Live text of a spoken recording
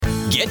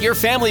Get your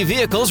family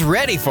vehicles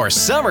ready for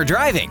summer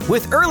driving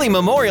with early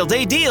Memorial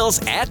Day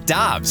deals at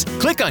Dobbs.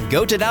 Click on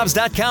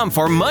GoToDobbs.com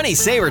for money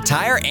saver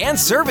tire and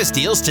service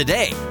deals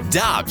today.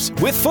 Dobbs,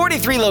 with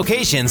 43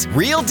 locations,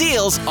 real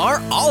deals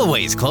are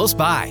always close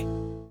by.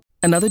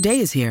 Another day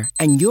is here,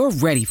 and you're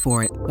ready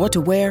for it. What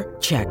to wear?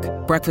 Check.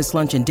 Breakfast,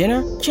 lunch, and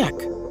dinner? Check.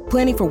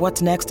 Planning for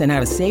what's next and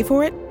how to save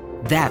for it?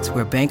 That's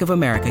where Bank of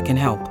America can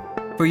help.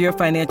 For your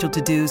financial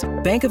to-dos,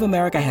 Bank of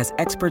America has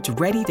experts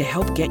ready to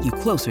help get you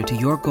closer to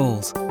your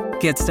goals.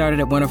 Get started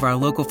at one of our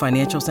local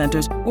financial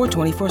centers or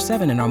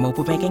 24/7 in our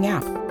mobile banking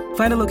app.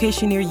 Find a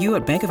location near you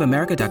at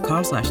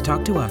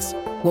bankofamerica.com/talktous.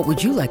 What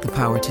would you like the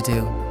power to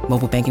do?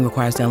 Mobile banking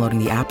requires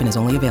downloading the app and is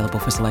only available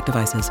for select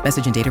devices.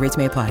 Message and data rates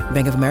may apply.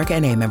 Bank of America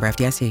N.A., member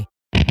FDIC.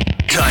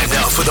 Time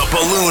now for the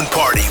balloon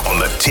party on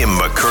the Tim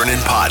McKernan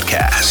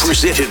podcast.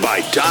 Presented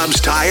by Dobbs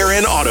Tire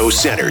and Auto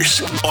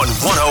Centers on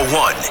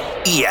 101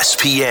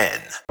 ESPN.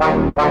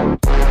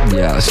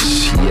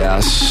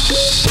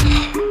 Yes.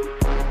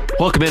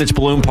 Welcome in. It's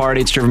Balloon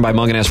Party. It's driven by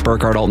Mungan S.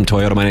 Burkhardt, Alton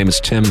Toyota. My name is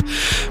Tim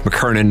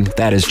McKernan.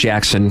 That is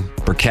Jackson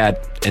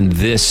Burkett. And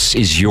this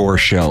is your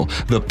show,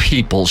 The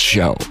People's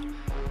Show.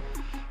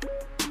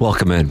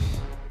 Welcome in.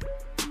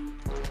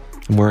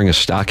 I'm wearing a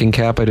stocking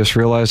cap. I just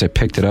realized I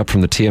picked it up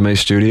from the TMA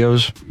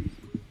studios.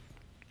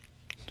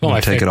 Well, I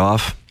take it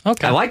off.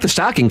 Okay. I like the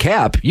stocking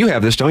cap. You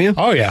have this, don't you?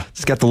 Oh, yeah.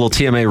 It's got the little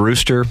TMA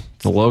rooster,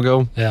 the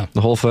logo, yeah, the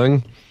whole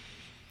thing.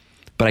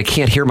 But I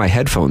can't hear my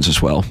headphones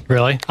as well.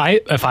 Really?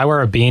 If I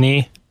wear a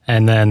beanie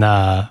and then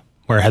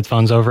wear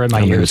headphones over it, my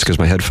ears... Maybe it's because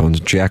my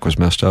headphones jack was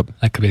messed up.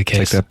 That could be the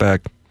case. Take that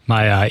back.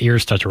 My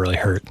ears start to really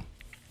hurt.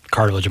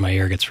 Cartilage in my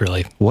ear gets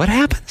really... What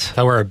happens? If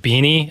I wear a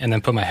beanie and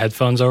then put my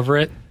headphones over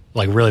it,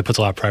 like really puts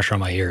a lot of pressure on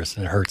my ears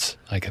and it hurts.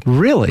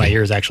 Really? My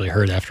ears actually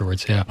hurt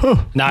afterwards, yeah.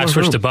 Huh. Now I've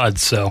switched to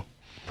buds, so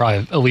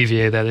probably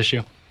alleviate that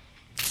issue.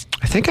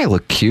 I think I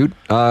look cute.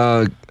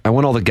 I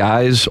want all the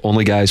guys,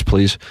 only guys,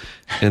 please,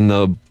 in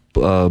the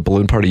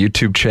Balloon Party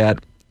YouTube chat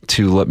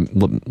to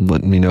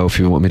let me know if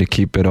you want me to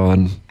keep it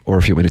on or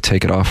if you want me to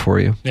take it off for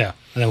you. Yeah,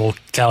 and then we'll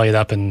tally it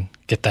up and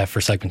get that for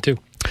segment 2.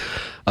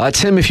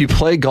 Tim, if you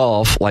play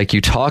golf like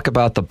you talk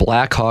about the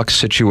Blackhawks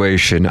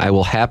situation, I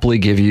will happily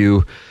give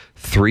you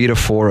 3 to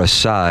 4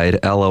 aside,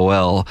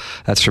 LOL.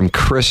 That's from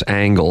Chris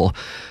Angle.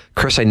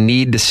 Chris, I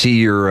need to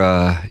see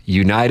your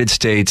United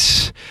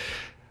States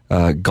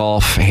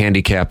golf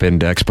handicap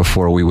index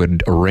before we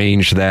would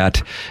arrange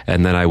that,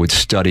 and then I would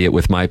study it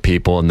with my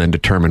people and then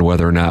determine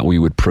whether or not we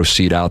would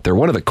proceed out there.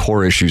 One of the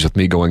core issues with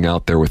me going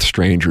out there with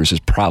strangers is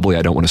probably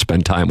I don't want to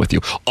spend time with you.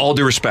 All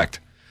due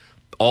respect.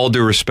 All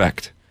due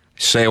respect.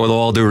 Say it with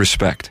all due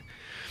respect.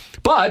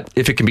 But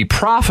if it can be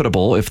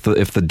profitable, if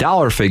the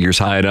dollar figure's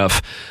high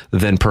enough,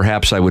 then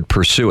perhaps I would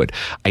pursue it.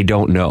 I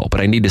don't know, but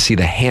I need to see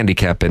the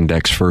handicap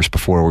index first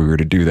before we were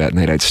to do that, and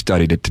then I'd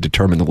studied it to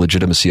determine the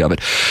legitimacy of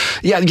it.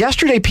 Yeah,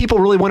 yesterday people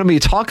really wanted me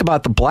to talk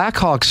about the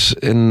Blackhawks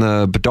and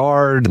the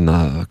Bedard and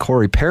the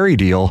Corey Perry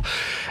deal,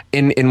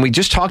 and we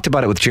just talked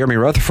about it with Jeremy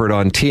Rutherford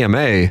on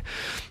TMA,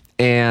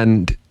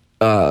 and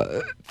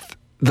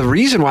the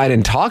reason why I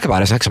didn't talk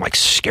about it is because I'm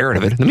scared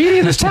of it. The media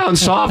in this town's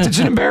soft. It's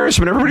an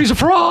embarrassment. Everybody's a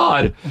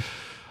fraud.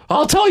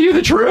 I'll tell you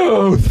the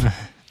truth.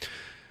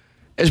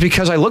 Is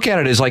because I look at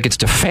it as like it's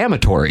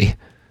defamatory.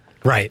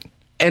 Right.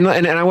 And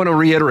I want to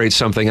reiterate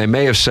something I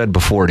may have said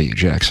before to you,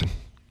 Jackson.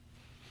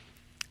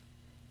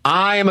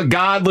 I am a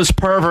godless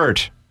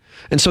pervert.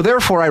 And so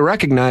therefore I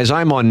recognize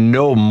I'm on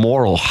no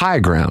moral high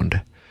ground.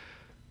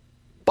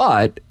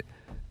 But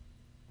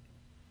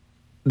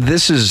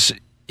this is,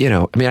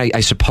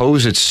 I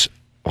suppose it's...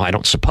 Well, I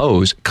don't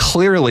suppose.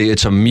 Clearly,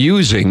 it's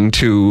amusing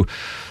to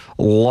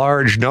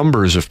large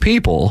numbers of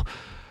people,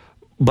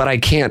 but I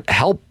can't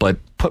help but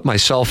put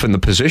myself in the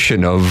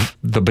position of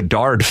the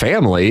Bedard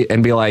family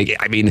and be like,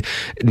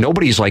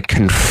 nobody's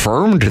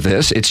confirmed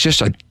this. It's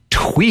just a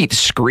tweet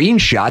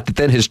screenshot that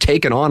then has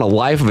taken on a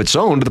life of its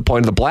own to the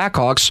point of the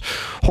Blackhawks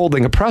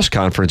holding a press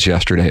conference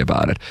yesterday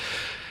about it.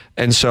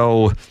 And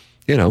so,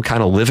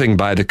 kind of living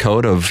by the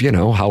code of,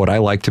 how would I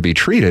like to be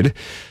treated?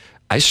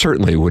 I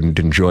certainly wouldn't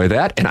enjoy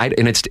that, and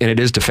it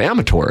is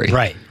defamatory.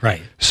 Right.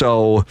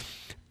 So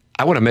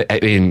I want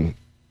to.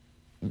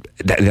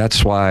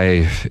 That's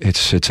why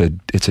it's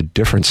a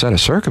different set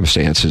of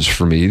circumstances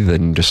for me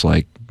than just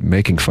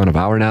making fun of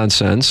our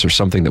nonsense or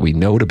something that we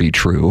know to be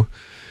true,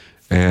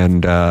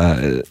 and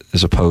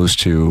as opposed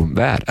to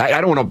that. I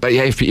don't want to.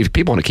 If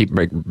people want to keep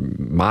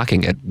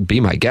mocking it, be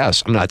my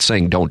guest. I'm not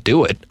saying don't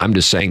do it. I'm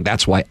just saying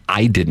that's why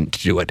I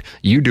didn't do it.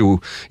 You do.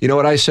 You know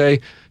what I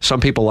say? Some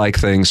people like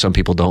things, some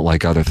people don't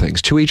like other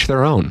things. To each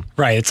their own.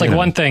 Right. It's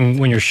one thing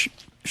when you're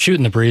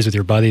shooting the breeze with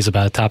your buddies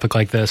about a topic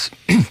like this.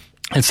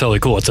 It's totally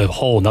cool. It's a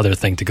whole nother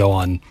thing to go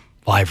on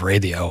live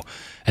radio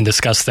and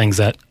discuss things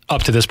that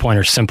up to this point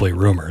are simply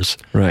rumors.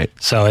 Right.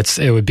 So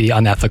it would be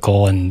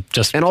unethical and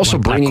also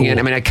bringing in.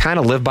 I kind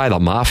of live by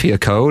the mafia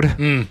code.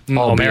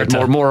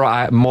 More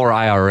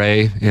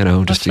IRA. Kind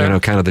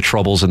of the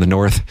troubles in the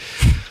North,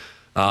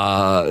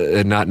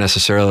 and not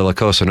necessarily La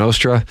Cosa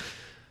Nostra.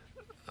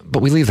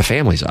 But we leave the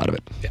families out of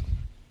it.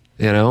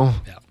 Yeah.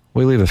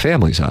 We leave the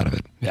families out of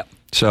it. Yeah.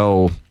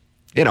 So,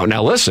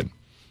 now listen,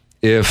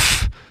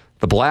 if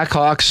the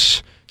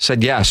Blackhawks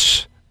said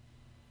yes,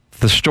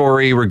 the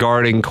story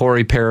regarding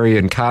Corey Perry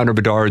and Connor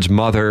Bedard's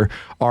mother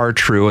are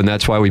true, and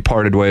that's why we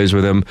parted ways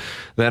with him,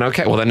 then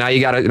okay, well then now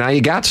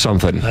you got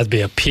something. That'd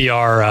be a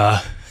PR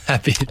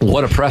happy.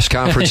 What a press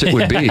conference it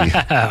would be.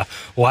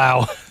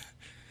 Wow.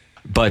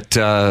 But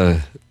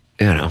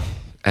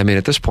I mean,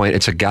 at this point,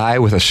 it's a guy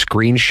with a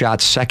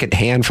screenshot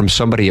secondhand from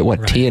somebody at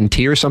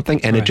TNT or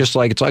something, and it's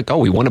like, oh,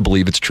 we want to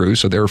believe it's true,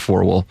 so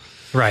therefore we'll.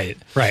 Right.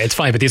 It's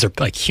funny, but these are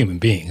like human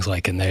beings,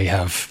 and they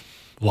have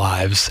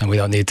lives, and we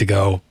don't need to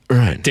go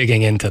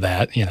digging into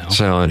that,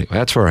 So anyway,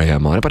 that's where I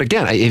am on it. But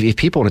again, if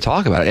people want to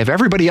talk about it, if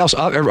everybody else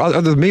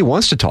other than me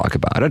wants to talk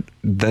about it,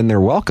 then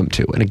they're welcome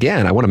to. And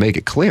again, I want to make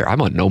it clear,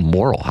 I'm on no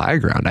moral high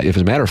ground. If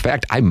as a matter of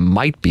fact, I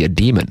might be a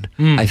demon.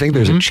 I think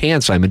there's a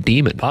chance I'm a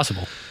demon.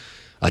 Possible.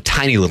 A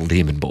tiny little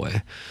demon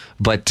boy.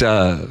 But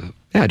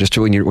just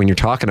when you're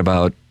talking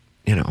about,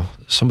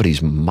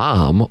 somebody's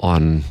mom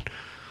on,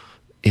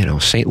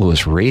 St.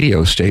 Louis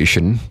radio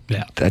station,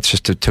 that's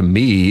just to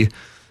me,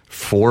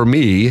 for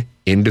me,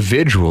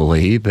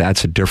 individually,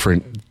 that's a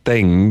different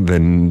thing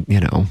than,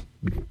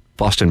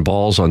 busting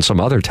balls on some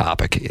other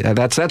topic.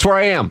 That's where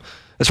I am.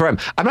 That's where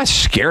I'm not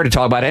scared to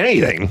talk about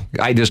anything.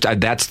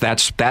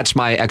 That's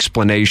my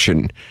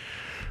explanation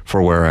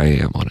for where I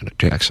am on it,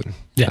 Jackson.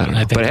 Yeah,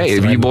 I think but hey,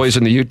 if you boys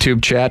in the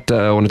YouTube chat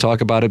want to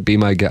talk about it, be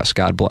my guest.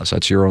 God bless.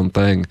 That's your own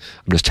thing.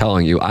 I'm just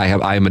telling you,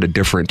 I am in a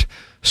different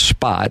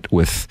spot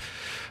with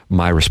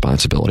my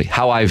responsibility,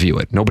 how I view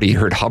it. Nobody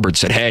heard Hubbard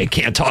said, hey,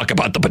 can't talk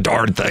about the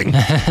Bedard thing.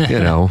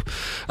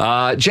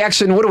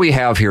 Jackson, what do we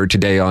have here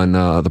today on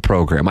the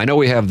program? I know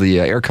we have the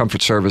Air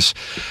Comfort Service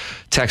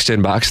text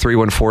inbox,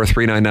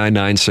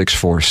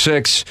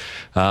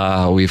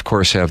 314-399-9646. We, of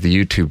course, have the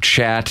YouTube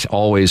chat,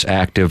 always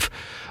active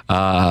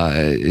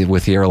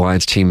with the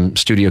Airlines team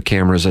studio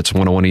cameras. That's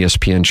 101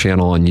 ESPN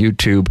channel on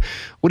YouTube.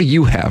 What do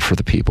you have for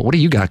the people? What do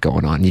you got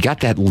going on? You got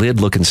that lid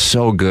looking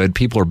so good.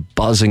 People are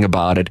buzzing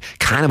about it.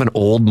 Kind of an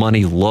old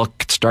money look.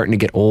 It's starting to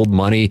get old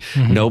money.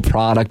 Mm-hmm. No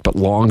product, but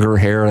longer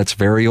hair. That's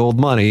very old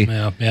money.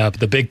 Yeah.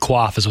 The Big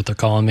Quaff is what they're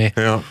calling me.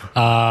 Yeah.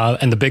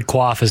 And the Big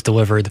Quaff has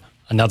delivered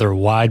another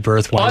wide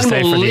berth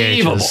Wednesday for the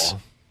ages.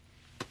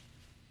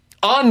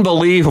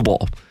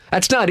 Unbelievable.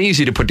 That's not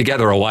easy to put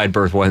together a wide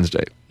berth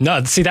Wednesday.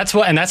 No, see, that's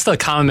the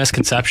common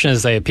misconception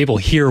is that people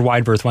hear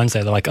wide berth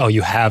Wednesday, they're like, oh,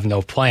 you have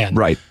no plan.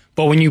 Right.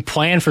 But when you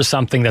plan for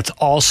something that's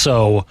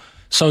also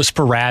so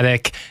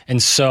sporadic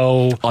and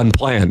so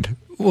unplanned.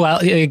 Well,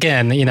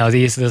 again,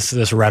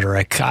 this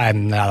rhetoric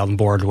I'm not on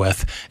board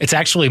with. It's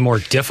actually more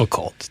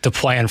difficult to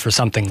plan for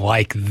something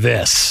like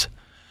this.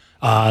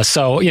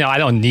 So, I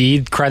don't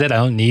need credit. I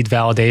don't need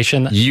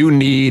validation. You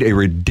need a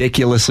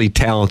ridiculously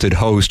talented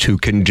host who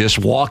can just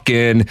walk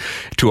in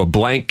to a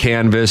blank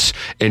canvas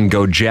and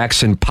go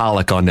Jackson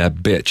Pollock on that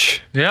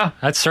bitch. Yeah,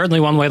 that's certainly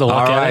one way to look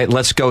at it. All right,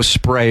 let's go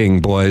spraying,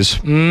 boys.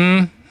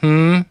 What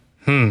do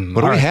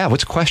we have?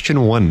 What's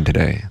question one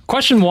today?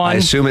 Question one. I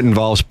assume it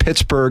involves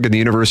Pittsburgh and the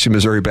University of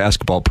Missouri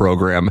basketball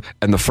program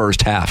and the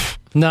first half.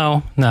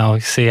 No.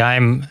 See,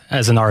 I'm,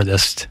 as an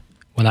artist,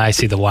 when I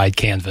see the wide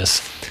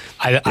canvas...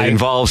 It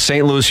involves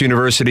St. Louis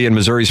University and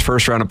Missouri's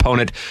first-round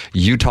opponent,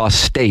 Utah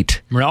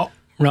State. No.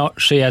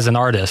 See, as an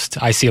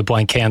artist, I see a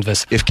blank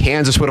canvas. If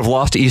Kansas would have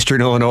lost to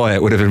Eastern Illinois,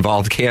 it would have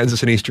involved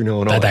Kansas and Eastern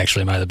Illinois. That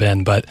actually might have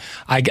been. But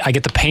I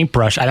get the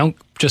paintbrush. I don't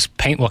just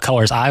paint what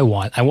colors I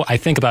want. I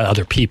think about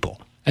other people.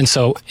 And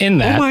so in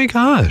that, oh my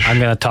gosh, I'm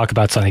going to talk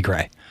about Sonny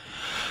Gray.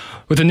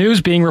 With the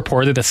news being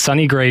reported that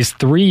Sonny Gray's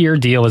 3-year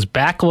deal is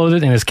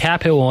backloaded and his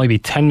cap hit will only be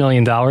 $10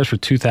 million for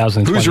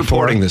 2024. Who's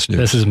reporting this news?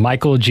 This is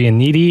Michael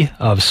Giannitti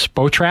of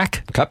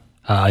Spotrac. Okay.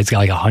 He's got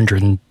like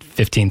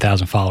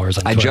 115,000 followers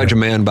on Twitter. I judge a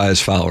man by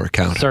his follower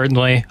count.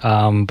 Certainly,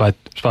 but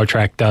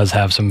Spotrac does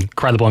have some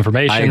credible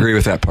information. I agree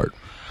with that part.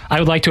 I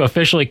would like to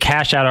officially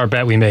cash out our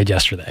bet we made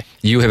yesterday.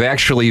 You have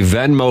actually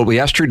Venmoed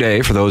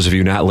yesterday, for those of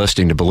you not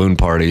listening to Balloon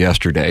Party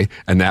yesterday,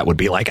 and that would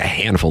be like a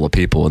handful of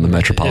people in the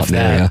metropolitan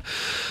area.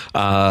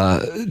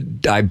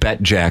 I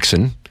bet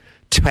Jackson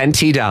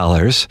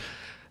 $20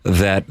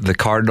 that the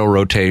Cardinal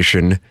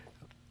rotation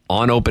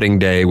on opening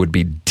day would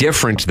be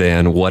different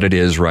than what it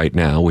is right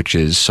now, which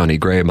is Sonny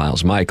Gray,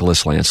 Miles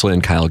Michaelis, Lance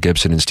Lynn, Kyle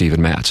Gibson, and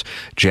Steven Matz.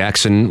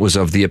 Jackson was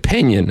of the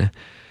opinion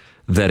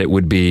that it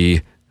would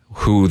be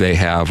who they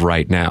have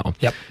right now.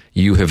 Yep.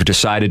 You have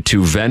decided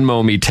to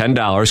Venmo me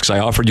 $10 because I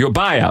offered you a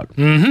buyout.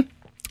 Mm-hmm.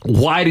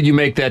 Why did you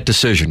make that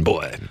decision,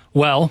 boy?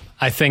 Well,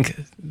 I think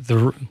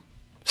the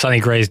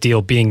Sonny Gray's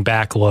deal being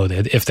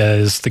backloaded, if that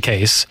is the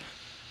case,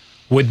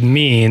 would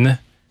mean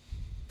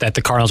that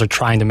the Cardinals are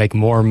trying to make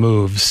more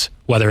moves,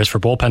 whether it's for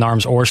bullpen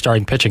arms or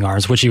starting pitching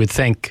arms, which you would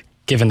think,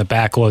 given the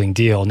backloading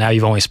deal, now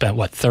you've only spent,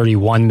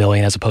 $31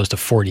 million as opposed to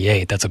 $48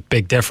 million. That's a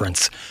big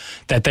difference.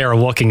 That they are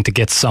looking to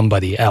get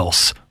somebody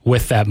else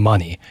with that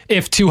money.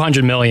 If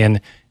 $200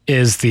 million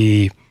is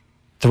the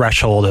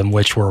threshold in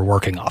which we're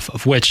working off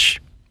of,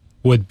 which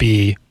would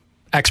be,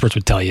 experts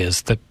would tell you,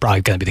 is that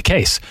probably going to be the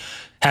case.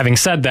 Having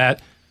said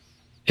that,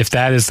 if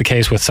that is the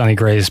case with Sonny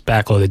Gray's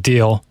backloaded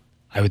deal,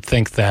 I would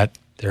think that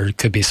there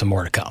could be some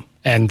more to come.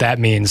 And that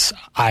means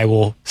I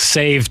will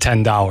save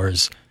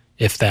 $10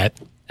 if that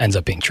ends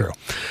up being true.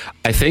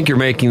 I think you're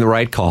making the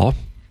right call.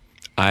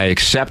 I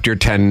accept your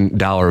 $10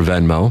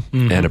 Venmo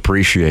and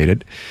appreciate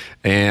it.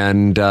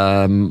 And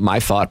my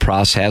thought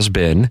process has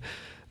been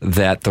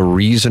that the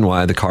reason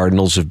why the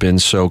Cardinals have been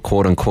so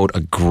quote-unquote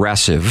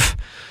aggressive,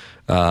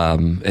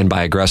 and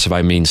by aggressive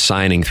I mean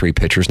signing 3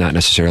 pitchers, not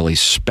necessarily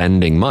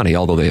spending money,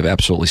 although they have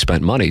absolutely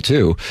spent money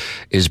too,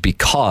 is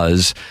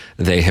because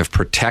they have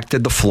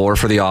protected the floor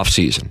for the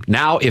offseason.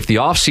 Now, if the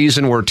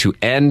offseason were to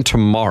end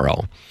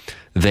tomorrow,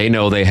 they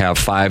know they have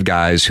 5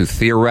 guys who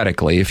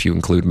theoretically, if you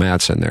include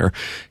Matz in there,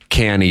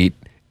 can eat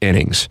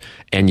innings.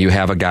 And you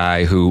have a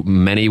guy who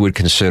many would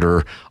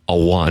consider a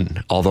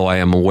 1. Although I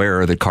am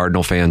aware that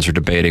Cardinal fans are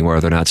debating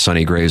whether or not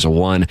Sonny Gray is a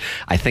 1.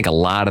 I think a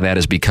lot of that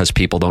is because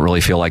people don't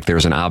really feel like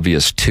there's an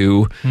obvious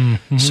 2.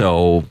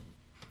 So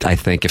I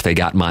think if they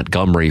got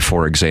Montgomery,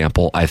 for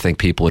example, I think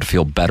people would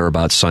feel better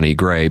about Sonny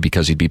Gray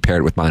because he'd be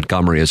paired with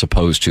Montgomery as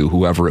opposed to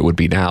whoever it would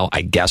be now,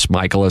 I guess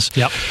Michaelis.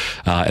 Yep.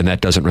 And that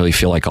doesn't really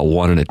feel like a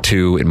 1 and a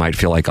 2. It might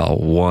feel like a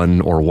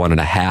 1 or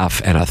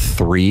 1.5 and a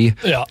 3.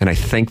 Yeah. And I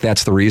think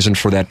that's the reason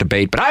for that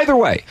debate. But either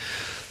way,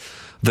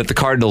 that the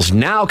Cardinals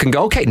now can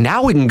go, okay,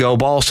 now we can go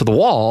balls to the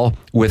wall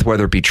with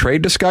whether it be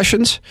trade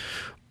discussions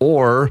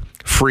or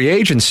free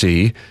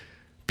agency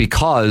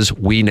because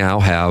we now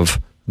have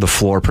the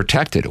floor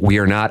protected. We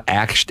are not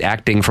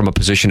acting from a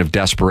position of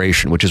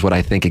desperation, which is what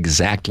I think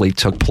exactly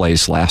took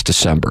place last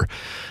December.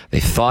 They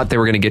thought they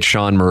were going to get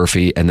Sean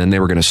Murphy, and then they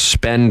were going to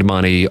spend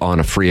money on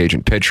a free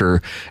agent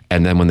pitcher,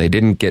 and then when they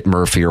didn't get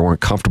Murphy or weren't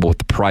comfortable with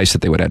the price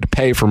that they would have to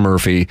pay for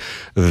Murphy,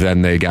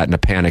 then they got in a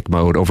panic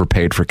mode,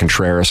 overpaid for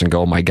Contreras, and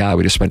go, oh my God,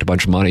 we just spent a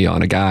bunch of money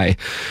on a guy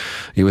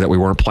that we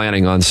weren't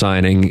planning on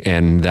signing,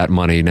 and that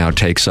money now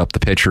takes up the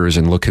pitchers,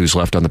 and look who's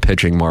left on the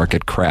pitching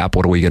market. Crap,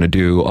 what are we going to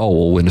do? Oh,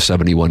 we'll win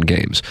 71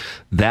 games.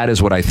 That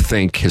is what I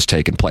think has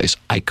taken place.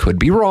 I could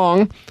be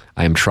wrong.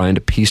 I am trying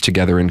to piece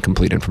together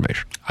incomplete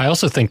information. I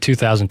also think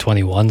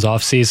 2021's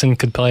offseason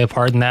could play a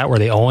part in that, where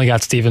they only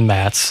got Steven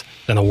Matz,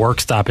 then a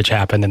work stoppage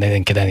happened, and they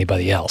didn't get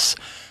anybody else.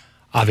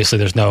 Obviously,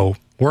 there's no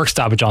work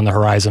stoppage on the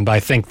horizon, but I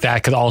think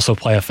that could also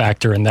play a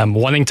factor in them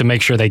wanting to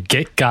make sure they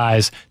get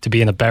guys to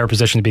be in a better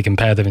position to be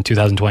competitive in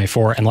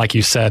 2024, and like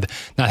you said,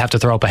 not have to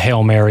throw up a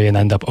Hail Mary and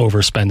end up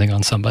overspending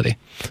on somebody.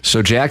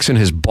 So Jackson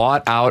has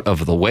bought out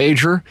of the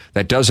wager.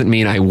 That doesn't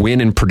mean I win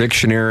in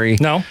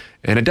Predictionary. No.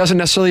 And it doesn't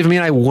necessarily even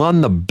mean I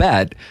won the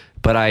bet,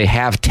 but I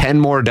have $10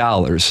 more,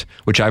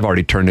 which I've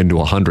already turned into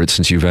 100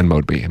 since you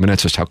Venmo'd me. I mean,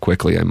 that's just how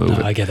quickly I move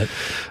it. I get it.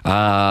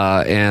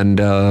 And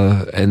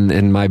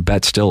my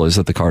bet still is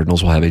that the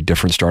Cardinals will have a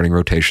different starting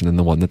rotation than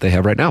the one that they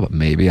have right now, but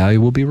maybe I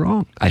will be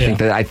wrong.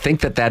 I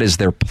think that is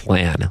their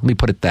plan. Let me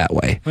put it that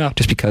way. Yeah.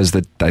 Just because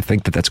I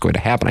think that that's going to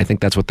happen. I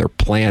think that's what their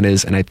plan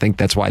is, and I think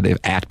that's why they've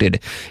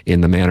acted in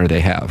the manner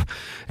they have.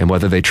 And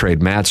whether they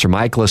trade Matz or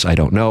Michaelis, I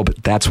don't know,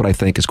 but that's what I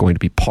think is going to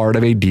be part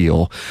of a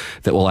deal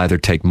that will either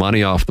take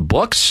money off the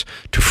books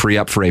to free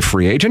up for a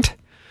free agent,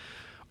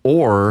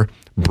 or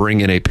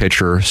bring in a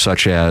pitcher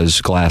such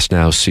as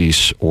Glasnow,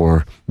 Cease,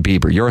 or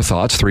Bieber. Your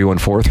thoughts,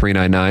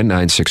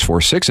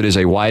 314-399-9646. It is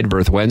a Wide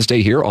Berth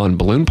Wednesday here on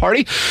Balloon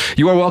Party.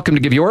 You are welcome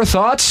to give your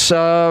thoughts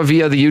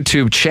via the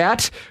YouTube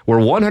chat, where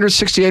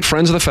 168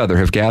 Friends of the Feather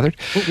have gathered.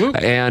 Woo-woo.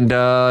 And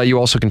you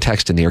also can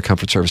text in the Air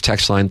Comfort Service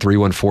text line,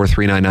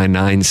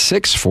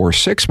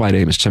 314-399-9646. My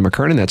name is Tim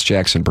McKernan. That's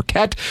Jackson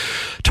Burkett.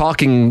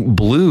 Talking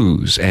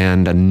Blues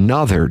and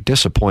another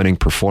disappointing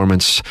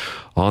performance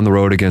on the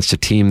road against a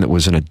team that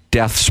was in a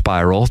death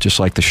spiral, just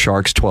like the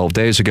Sharks 12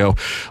 days ago.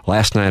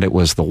 Last night it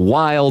was the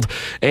Wild,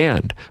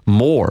 and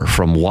more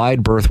from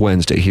Wide Berth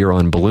Wednesday here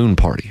on Balloon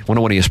Party,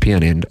 101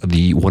 ESPN and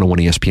the 101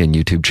 ESPN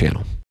YouTube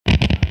channel.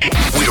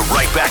 We're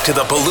right back to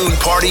the Balloon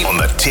Party on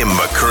the Tim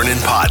McKernan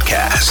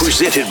Podcast.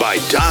 Presented by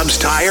Dobbs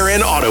Tire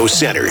and Auto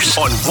Centers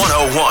on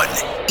 101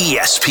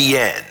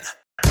 ESPN.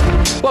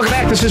 Welcome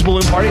back. This is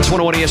Balloon Party. It's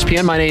 101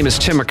 ESPN. My name is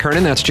Tim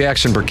McKernan. That's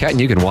Jackson Burkett,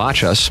 and you can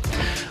watch us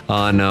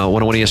on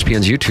 101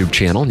 ESPN's YouTube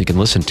channel. You can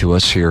listen to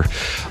us here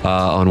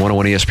on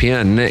 101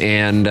 ESPN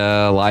and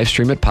live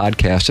stream it,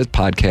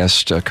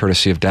 podcast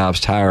courtesy of Dobbs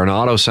Tire and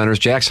Auto Centers.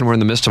 Jackson, we're in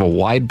the midst of a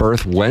Wide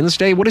Berth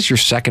Wednesday. What is your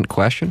second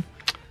question?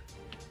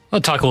 I'll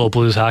talk a little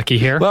Blues hockey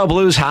here. Well,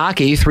 Blues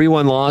hockey,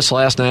 3-1 loss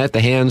last night at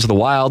the hands of the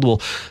Wild.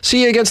 We'll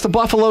see you against the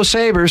Buffalo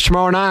Sabres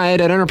tomorrow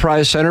night at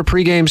Enterprise Center,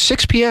 pregame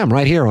 6 p.m.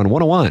 right here on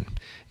 101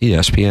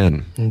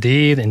 ESPN.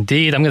 Indeed.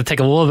 I'm going to take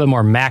a little bit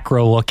more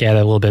macro look at it,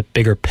 a little bit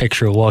bigger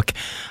picture look,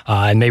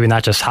 and maybe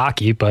not just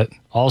hockey, but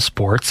all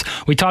sports.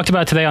 We talked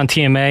about today on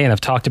TMA, and have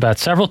talked about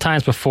several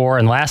times before,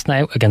 and last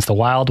night against the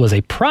Wild was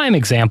a prime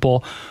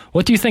example.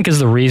 What do you think is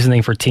the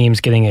reasoning for teams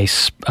getting a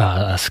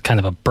kind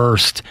of a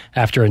burst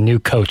after a new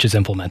coach is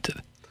implemented?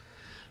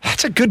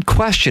 That's a good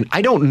question.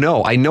 I don't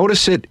know. I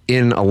notice it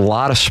in a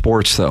lot of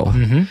sports, though.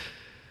 Mm-hmm.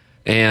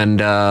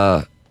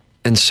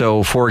 And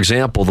so, for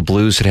example, the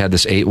Blues had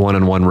this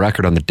 8-1-1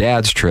 record on the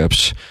dad's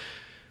trips,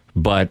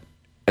 but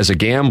as a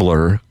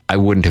gambler, I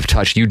wouldn't have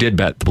touched. You did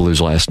bet the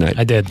Blues last night.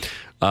 I did.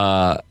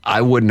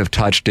 I wouldn't have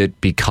touched it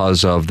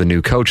because of the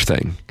new coach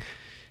thing.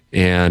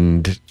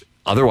 And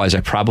otherwise,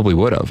 I probably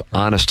would have,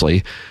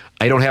 honestly.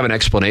 I don't have an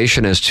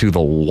explanation as to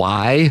the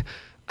why.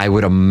 I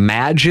would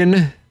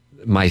imagine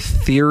my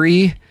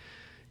theory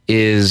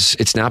is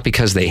it's not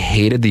because they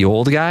hated the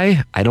old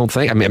guy. I don't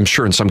think. I mean, I'm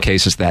sure in some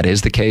cases that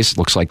is the case. It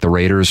looks like the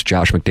Raiders,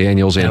 Josh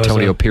McDaniels,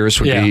 Antonio Pierce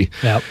would be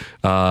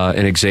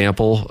an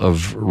example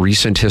of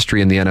recent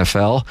history in the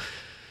NFL.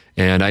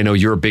 And I know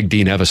you're a big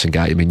Dean Evison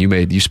guy. I mean,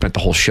 you spent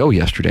the whole show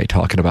yesterday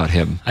talking about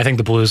him. I think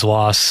the Blues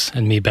loss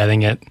and me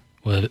betting it,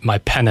 with my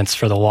penance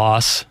for the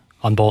loss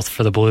on both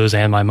for the Blues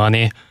and my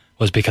money,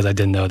 was because I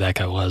didn't know who that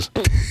guy was.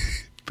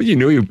 But you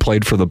knew you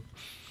played for the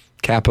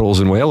Capitals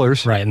and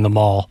Whalers. Right, in the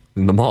mall.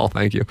 In the mall,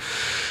 thank you.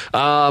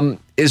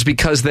 Is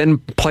because then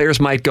players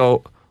might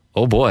go,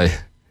 oh boy,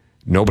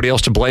 nobody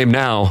else to blame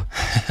now.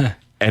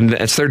 And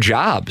it's their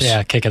jobs.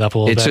 Yeah, kick it up a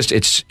little bit.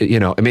 It's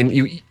I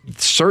mean,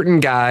 certain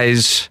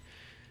guys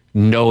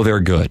know they're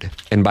good.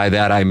 And by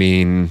that I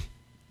mean,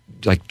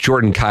 like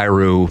Jordan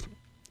Kyrou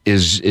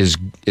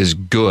is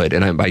good.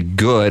 And by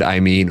good, I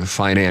mean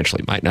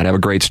financially. Might not have a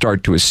great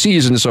start to his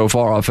season so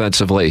far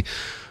offensively,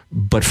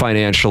 but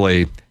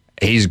financially,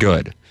 he's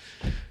good.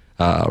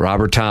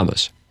 Robert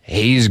Thomas,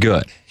 he's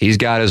good. He's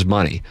got his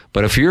money.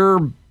 But if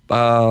you're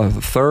a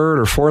third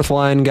or fourth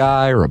line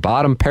guy or a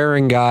bottom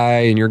pairing guy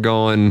and you're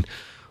going,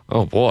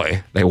 oh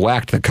boy, they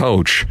whacked the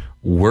coach,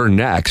 we're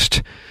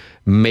next,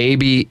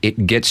 maybe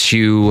it gets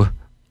you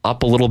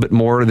up a little bit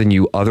more than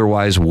you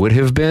otherwise would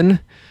have been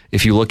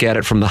if you look at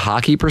it from the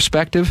hockey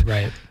perspective.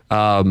 Right.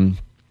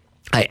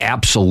 I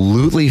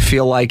absolutely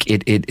feel like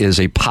it is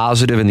a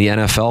positive in the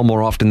NFL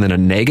more often than a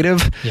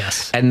negative.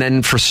 Yes. And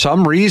then for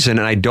some reason,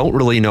 and I don't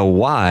really know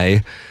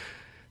why,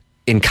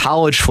 in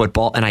college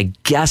football, and I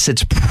guess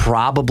it's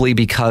probably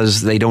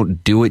because they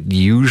don't do it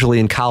usually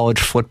in college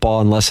football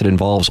unless it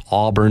involves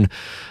Auburn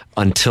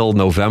until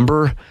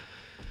November,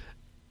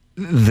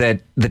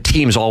 that the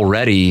team's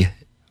already...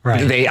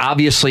 Right. They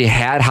obviously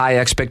had high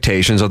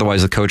expectations,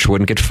 otherwise the coach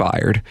wouldn't get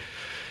fired.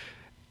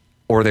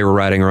 Or they were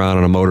riding around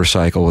on a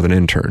motorcycle with an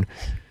intern.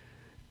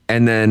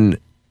 And then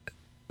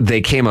they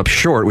came up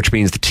short, which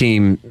means the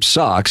team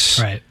sucks.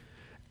 Right.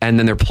 And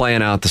then they're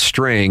playing out the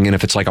string. And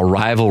if it's like a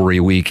rivalry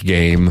week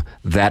game,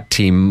 that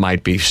team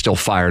might be still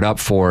fired up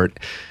for it.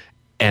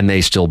 And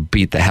they still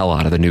beat the hell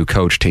out of the new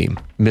coach team.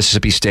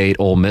 Mississippi State,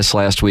 Ole Miss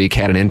last week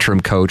had an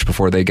interim coach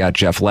before they got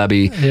Jeff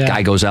Lebby. Yeah.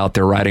 Guy goes out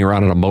there riding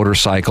around on a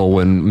motorcycle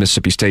when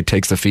Mississippi State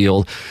takes the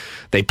field.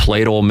 They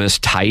played Ole Miss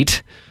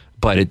tight,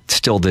 but it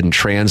still didn't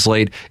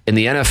translate. In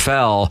the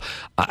NFL,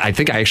 I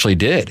think I actually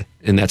did.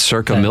 In that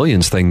Circa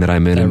Millions thing that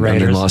I'm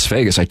in Las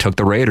Vegas. I took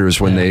the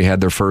Raiders when they had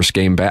their first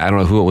game back. I don't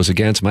know who it was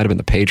against. It might have been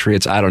the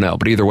Patriots. I don't know.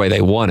 But either way,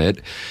 they won it.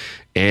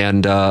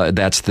 And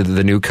that's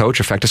the new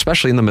coach effect,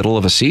 especially in the middle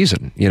of a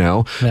season,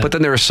 Yeah. But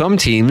then there are some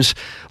teams,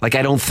 like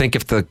I don't think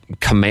if the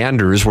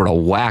Commanders were to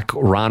whack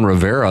Ron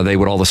Rivera, they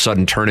would all of a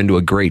sudden turn into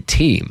a great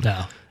team.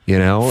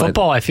 No.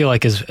 Football, I feel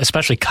like, is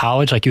especially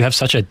college, like you have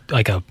such a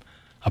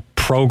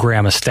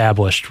program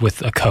established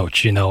with a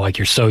coach, like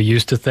you're so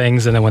used to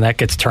things. And then when that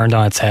gets turned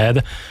on its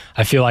head,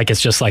 I feel like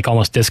it's just like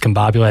almost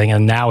discombobulating.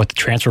 And now with the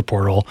transfer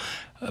portal,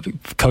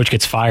 coach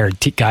gets fired,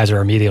 guys are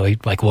immediately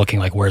like looking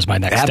like, where's my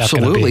next step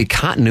gonna be? Absolutely.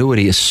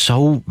 Continuity is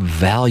so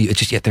valuable.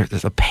 It's just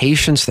there's a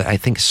patience that I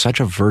think is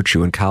such a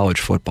virtue in college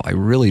football. I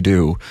really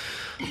do.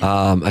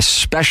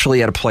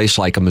 Especially at a place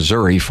like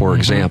Missouri, for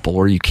example,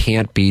 where you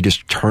can't be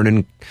just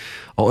turning.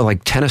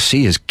 Like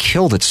Tennessee has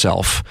killed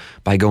itself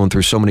by going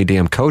through so many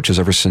damn coaches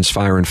ever since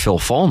firing Phil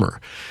Fulmer.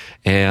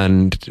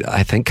 And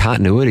I think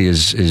continuity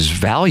is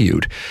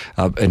valued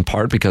in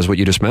part because what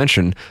you just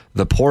mentioned,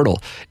 the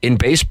portal. In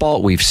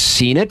baseball, we've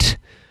seen it.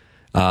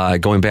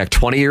 Going back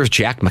 20 years,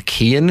 Jack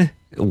McKernan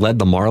led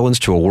the Marlins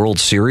to a World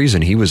Series,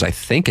 and he was, I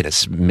think, in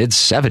his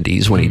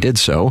mid-70s when he did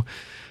so.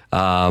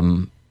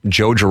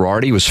 Joe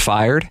Girardi was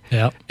fired,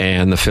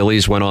 and the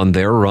Phillies went on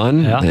their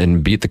run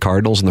and beat the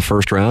Cardinals in the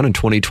first round in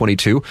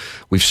 2022.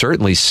 We've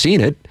certainly seen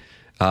it.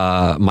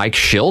 Mike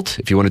Schilt,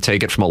 if you want to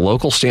take it from a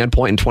local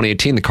standpoint, in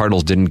 2018, the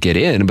Cardinals didn't get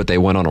in, but they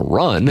went on a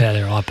run. Yeah,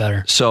 they're a lot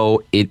better.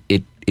 So it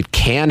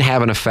can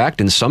have an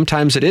effect, and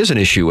sometimes it is an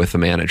issue with the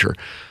manager.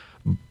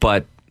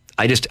 But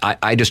I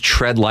just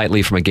tread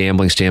lightly from a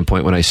gambling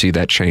standpoint when I see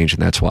that change,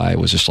 and that's why I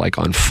was just like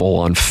on full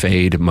on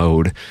fade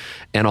mode.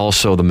 And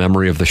also the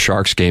memory of the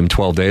Sharks game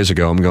 12 days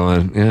ago, I'm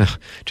going,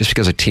 just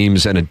because a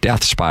team's in a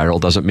death spiral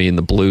doesn't mean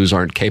the Blues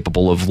aren't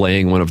capable of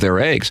laying one of their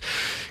eggs.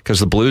 Because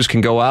the Blues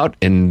can go out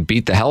and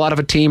beat the hell out of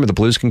a team, or the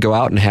Blues can go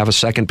out and have a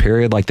second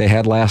period like they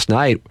had last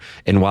night.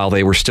 And while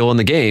they were still in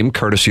the game,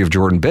 courtesy of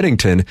Jordan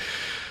Binnington,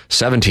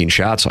 17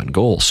 shots on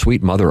goal.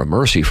 Sweet mother of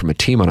mercy from a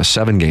team on a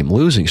 7-game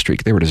losing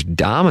streak. They were just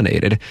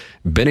dominated.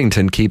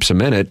 Binnington keeps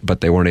them in it, but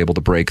they weren't able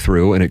to break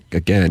through. And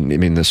again, I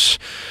mean, this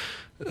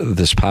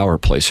power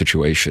play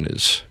situation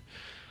is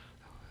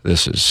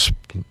this is,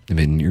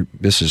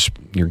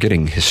 you're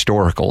getting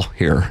historical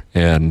here.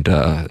 And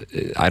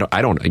you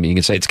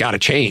can say it's got to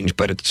change,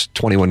 but it's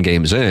 21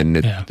 games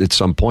in. At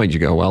some point you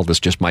go, well, this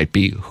just might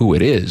be who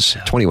it is.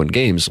 Yeah. 21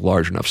 games,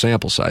 large enough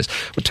sample size.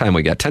 What time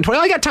we got? 10:20.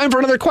 I got time for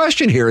another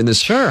question here in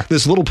this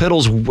Little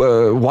Piddles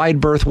Wide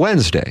Berth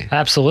Wednesday.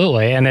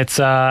 Absolutely. And it's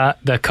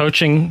the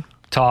coaching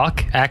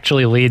talk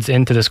actually leads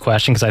into this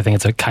question because I think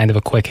it's a kind of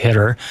a quick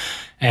hitter.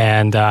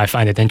 And I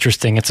find it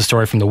interesting. It's a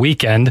story from the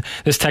weekend.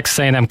 This Texas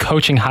A&M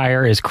coaching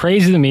hire is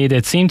crazy to me. Did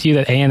it seem to you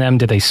that A&M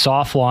did a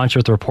soft launch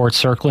with reports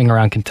circling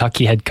around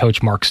Kentucky head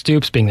coach Mark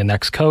Stoops being the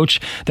next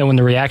coach? Then when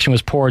the reaction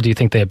was poor, do you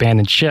think they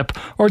abandoned ship?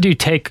 Or do you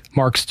take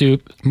Mark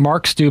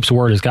Stoops'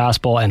 word as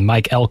gospel and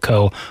Mike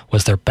Elko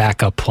was their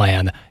backup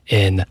plan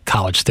in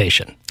College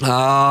Station?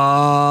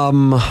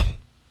 One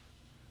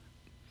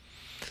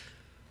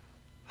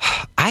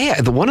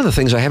of the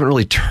things I haven't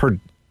really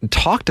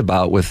talked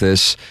about with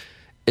this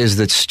is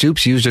that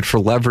Stoops used it for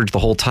leverage the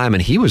whole time,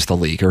 and he was the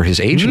leak, or his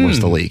agent was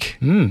the leak.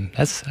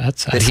 That's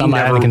something I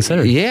haven't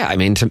considered. Yeah, I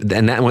mean,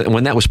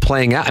 when that was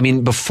playing out, I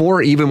mean,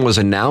 before it even was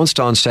announced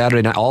on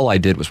Saturday night, all I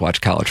did was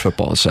watch college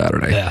football on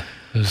Saturday. Yeah,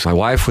 my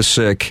wife was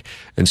sick,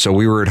 and so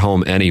we were at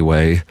home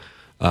anyway,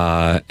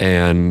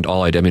 and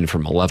all I did,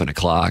 from 11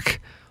 o'clock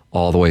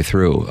all the way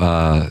through,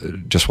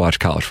 just watch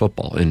college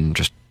football,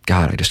 and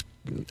I just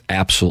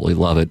absolutely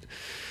love it.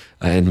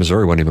 And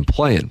Missouri wasn't even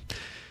playing.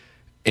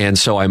 And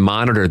so I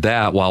monitored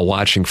that while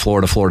watching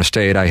Florida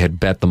State. I had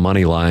bet the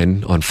money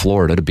line on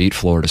Florida to beat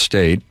Florida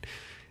State.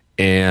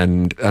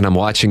 And I'm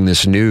watching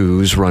this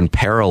news run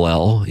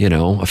parallel,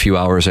 a few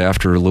hours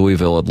after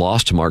Louisville had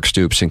lost to Mark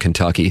Stoops in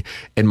Kentucky.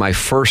 And my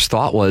first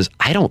thought was,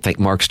 I don't think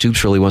Mark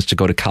Stoops really wants to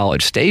go to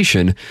College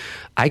Station.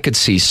 I could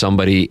see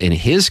somebody in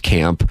his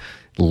camp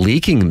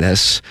leaking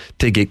this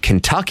to get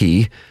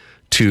Kentucky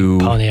to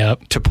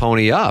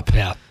pony up.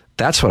 Yeah.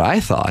 That's what I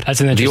thought.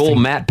 That's an interesting, the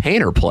old Matt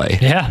Painter play.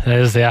 Yeah, that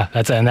is. Yeah,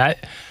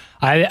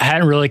 I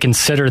hadn't really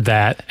considered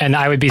that, and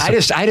I would be.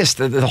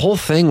 The whole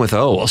thing with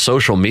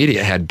social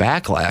media had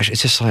backlash.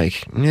 It's just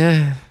like,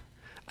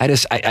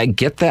 I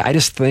get that. I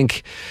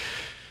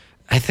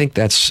think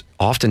that's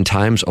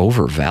oftentimes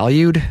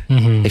overvalued.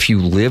 Mm-hmm. If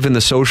you live in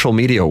the social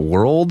media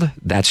world,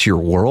 that's your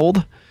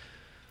world.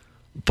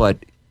 But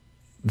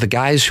the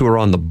guys who are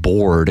on the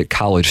board at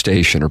College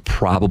Station are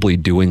probably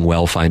doing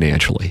well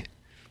financially.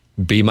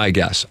 Be my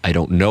guess. I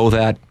don't know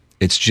that.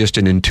 It's just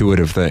an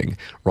intuitive thing.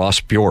 Ross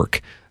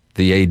Bjork,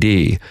 the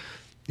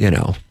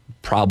AD,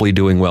 probably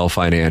doing well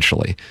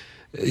financially.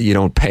 You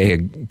don't pay a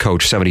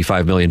coach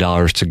 $75 million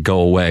to go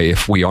away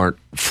if we aren't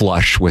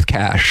flush with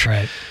cash.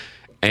 Right.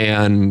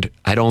 And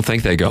I don't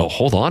think they go,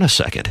 hold on a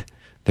second.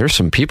 There's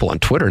some people on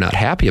Twitter not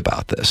happy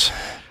about this.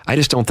 I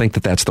just don't think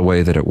that that's the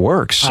way that it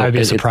works. So I'd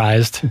be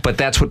surprised. But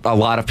that's what a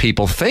lot of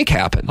people think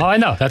happened. Oh, I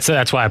know.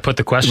 That's why I put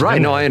the question.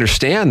 Right. No, I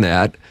understand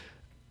that.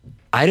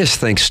 I just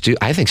think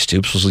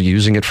Stoops was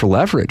using it for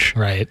leverage.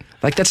 Right.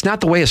 Like, that's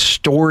not the way a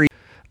story.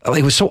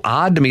 It was so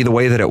odd to me the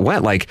way that it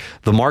went. Like,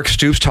 the Mark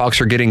Stoops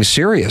talks are getting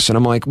serious. And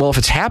I'm like, well, if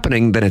it's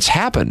happening, then it's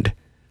happened.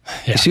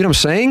 Yeah. You see what I'm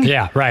saying?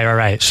 Yeah,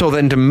 right. So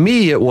then to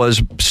me, it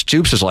was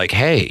Stoops is like,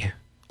 hey,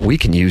 we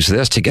can use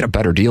this to get a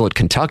better deal at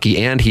Kentucky.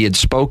 And he had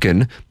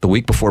spoken the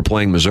week before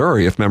playing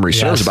Missouri, if memory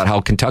serves, about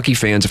how Kentucky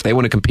fans, if they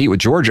want to compete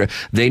with Georgia,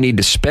 they need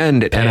to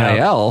spend at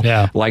NIL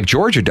like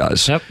Georgia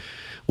does. Yep.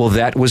 Well,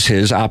 that was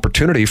his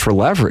opportunity for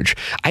leverage.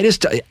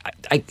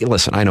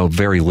 Listen, I know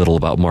very little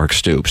about Mark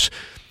Stoops,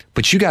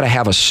 but you got to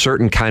have a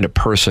certain kind of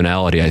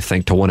personality, I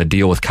think, to want to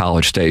deal with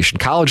College Station.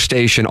 College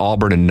Station,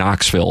 Auburn, and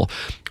Knoxville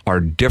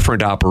are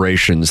different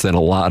operations than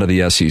a lot of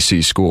the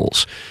SEC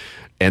schools.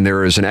 And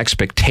there is an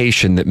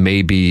expectation that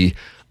may be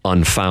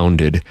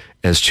unfounded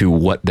as to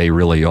what they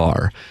really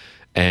are.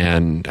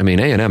 And,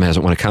 A&M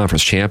hasn't won a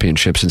conference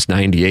championship since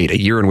 98, a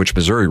year in which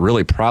Missouri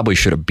really probably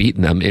should have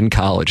beaten them in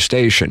College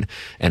Station.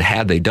 And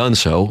had they done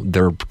so,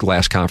 their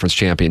last conference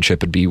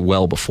championship would be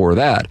well before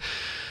that.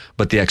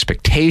 But the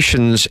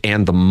expectations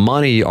and the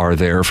money are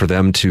there for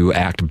them to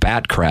act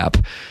bat crap.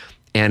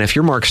 And if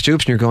you're Mark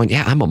Stoops and you're going,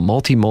 yeah, I'm a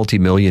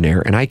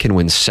multi-millionaire and I can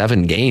win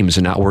 7 games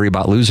and not worry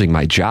about losing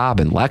my job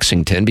in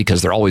Lexington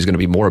because they're always going to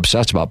be more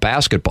obsessed about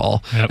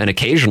basketball. Yep. And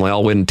occasionally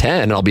I'll win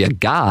 10 and I'll be a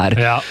god.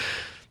 Yeah.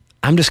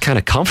 I'm just kind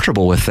of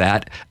comfortable with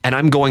that. And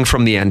I'm going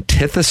from the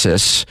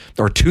antithesis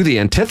or to the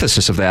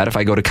antithesis of that if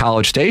I go to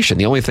College Station.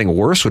 The only thing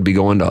worse would be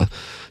going to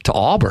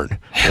Auburn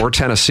or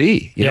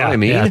Tennessee. You know what I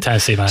mean? Yeah,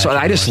 Tennessee. So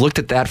I just looked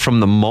at that from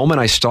the moment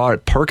I saw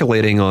it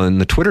percolating on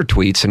the Twitter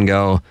tweets and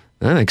go,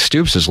 I think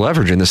Stoops is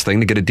leveraging this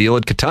thing to get a deal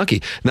at Kentucky.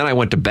 And then I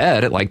went to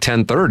bed at like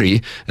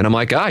 10:30 and I'm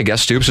like, I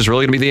guess Stoops is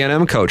really going to be the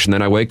A&M coach. And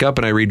then I wake up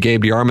and I read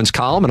Gabe DeArmond's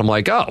column and I'm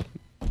like,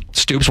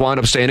 Stoops wound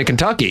up staying in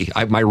Kentucky.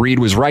 My read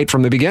was right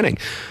from the beginning.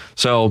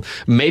 So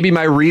maybe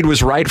my read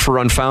was right for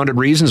unfounded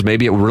reasons.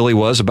 Maybe it really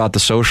was about the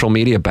social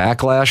media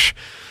backlash.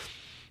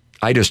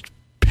 I just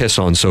piss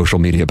on social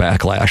media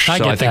backlash.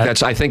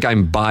 I think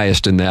I'm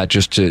biased in that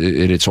just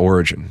in its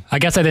origin. I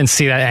guess I didn't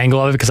see that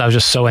angle of it because I was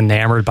just so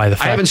enamored by the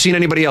fact. I haven't seen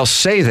anybody else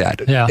say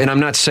that. Yeah. And I'm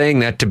not saying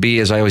that to be,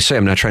 as I always say,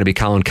 I'm not trying to be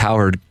Colin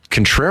Cowherd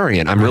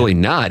contrarian. I'm really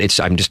not.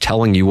 I'm just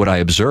telling you what I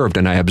observed,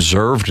 and I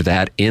observed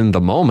that in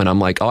the moment. I'm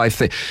like, I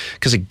think,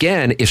 because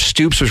again, if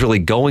Stoops was really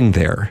going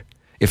there,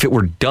 if it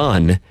were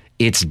done,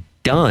 it's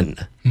done.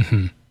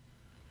 Mm-hmm.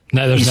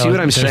 No, you see what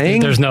I'm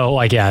saying? There's no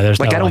I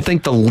don't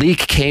think the leak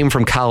came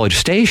from College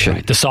Station.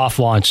 Right. The soft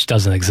launch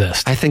doesn't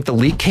exist. I think the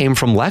leak came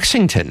from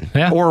Lexington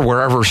or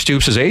wherever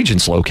Stoops'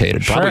 agent's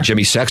located. Sure. Probably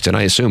Jimmy Sexton.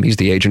 I assume he's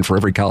the agent for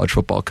every college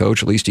football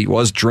coach. At least he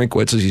was.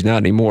 Drinkwitz's. He's not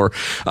anymore.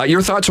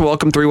 Your thoughts are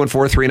welcome.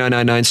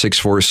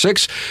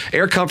 314-399-9646.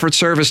 Air Comfort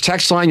Service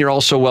text line. You're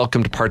also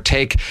welcome to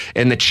partake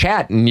in the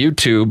chat and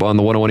YouTube on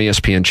the 101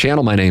 ESPN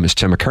channel. My name is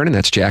Tim McKernan.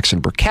 That's Jackson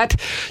Burkett.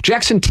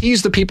 Jackson,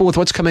 tease the people with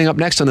what's coming up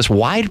next on this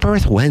Wide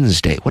Berth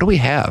Wednesday. What do we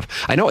have?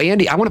 I know,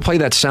 Andy, I want to play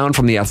that sound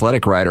from the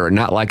Athletic writer and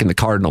not liking the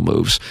Cardinal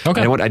moves.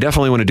 Okay. I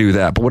definitely want to do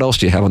that. But what else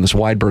do you have on this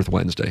Wide Berth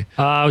Wednesday?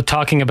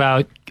 Talking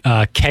about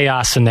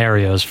chaos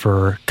scenarios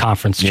for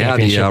conference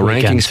championship the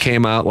weekends. rankings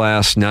came out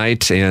last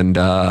night, and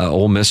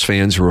Ole Miss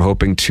fans who were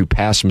hoping to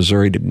pass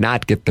Missouri did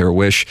not get their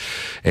wish,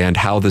 and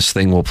how this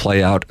thing will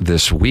play out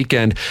this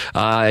weekend.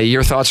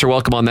 Your thoughts are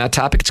welcome on that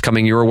topic. It's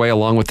coming your way,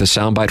 along with the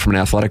soundbite from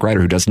an Athletic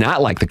writer who does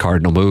not like the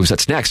Cardinal moves.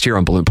 That's next here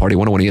on Balloon Party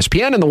 101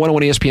 ESPN and the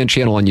 101 ESPN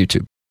channel on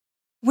YouTube.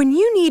 When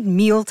you need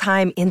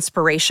mealtime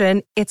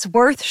inspiration, it's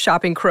worth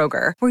shopping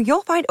Kroger, where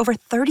you'll find over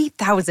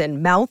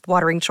 30,000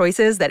 mouth-watering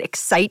choices that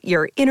excite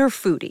your inner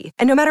foodie.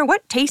 And no matter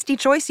what tasty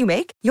choice you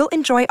make, you'll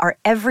enjoy our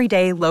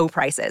everyday low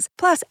prices,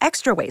 plus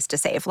extra ways to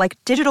save, like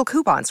digital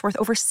coupons worth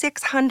over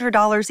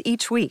 $600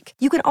 each week.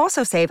 You can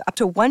also save up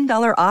to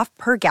 $1 off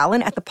per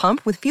gallon at the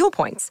pump with fuel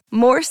points.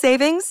 More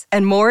savings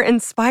and more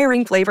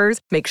inspiring flavors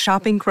make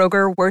shopping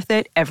Kroger worth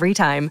it every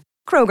time.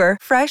 Kroger,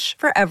 fresh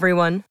for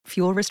everyone.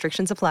 Fuel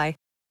restrictions apply.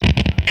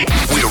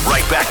 We're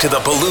right back to the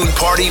Balloon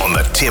Party on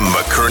the Tim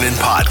McKernan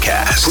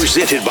Podcast.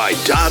 Presented by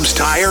Dobbs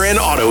Tire and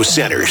Auto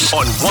Centers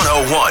on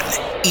 101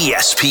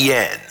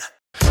 ESPN.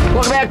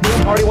 Welcome back,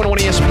 Balloon Party 101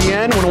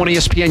 ESPN, 101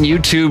 ESPN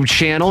YouTube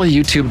channel,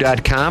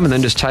 youtube.com, and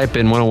then just type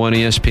in 101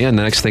 ESPN.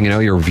 The next thing you know,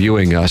 you're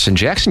viewing us. And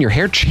Jackson, your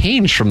hair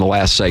changed from the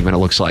last segment, it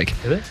looks like.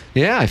 Did it?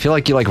 Yeah, I feel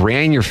like you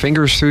ran your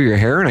fingers through your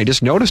hair, and I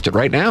just noticed it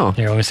right now.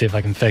 Here, let me see if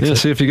I can fix it.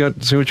 See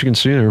what you can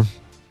see there.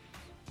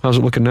 How's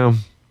it looking now?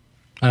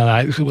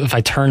 If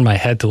I turn my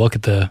head to look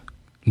at the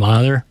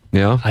monitor,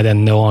 I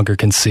then no longer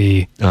can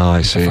see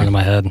I see. the front of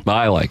my head.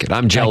 I like it.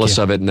 I'm jealous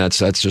of it, and that's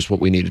just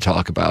what we need to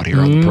talk about here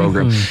on the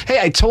program.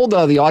 Hey, I told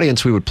the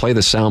audience we would play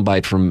the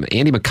soundbite from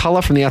Andy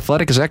McCullough from The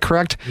Athletic. Is that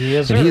correct?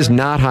 Yes, and sir. he is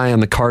not high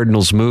on the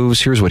Cardinals'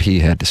 moves. Here's what he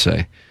had to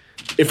say.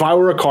 If I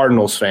were a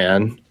Cardinals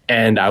fan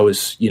and I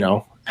was,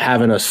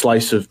 having a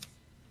slice of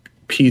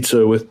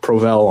pizza with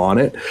Provel on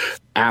it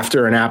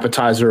after an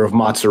appetizer of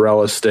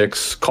mozzarella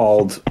sticks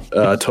called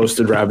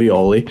toasted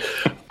ravioli,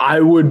 I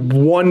would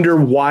wonder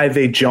why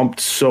they jumped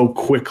so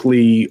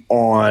quickly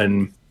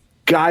on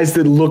guys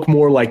that look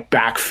more like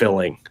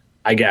backfilling,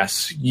 I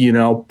guess,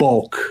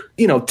 bulk,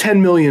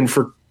 $10 million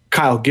for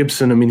Kyle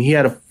Gibson. I mean, he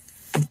had a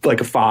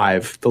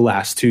 5 the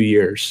last 2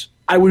 years.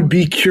 I would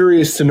be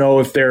curious to know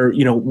if they're,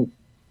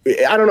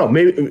 I don't know,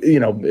 maybe,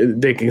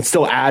 they can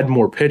still add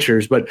more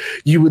pitchers, but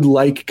you would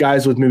like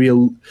guys with maybe a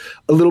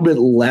little bit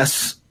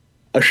less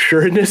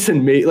assuredness,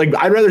 and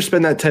I'd rather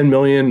spend that $10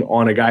 million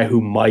on a guy who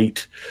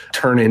might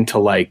turn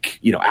into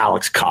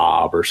Alex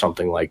Cobb or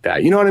something like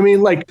that. You know what I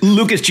mean? Like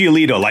Lucas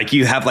Giolito,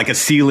 you have a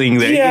ceiling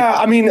there. Yeah,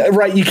 I mean,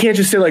 right. You can't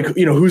just say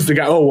who's the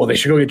guy? Oh, well, they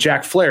should go get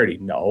Jack Flaherty.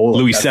 No,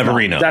 Luis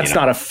Severino. That's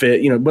not a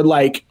fit. But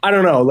I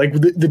don't know.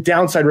 The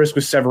downside risk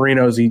with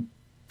Severino is he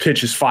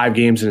pitches 5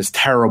 games and is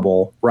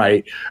terrible,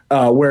 right?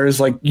 Whereas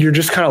you're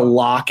just kind of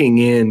locking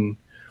in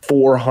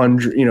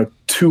 400,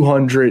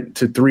 200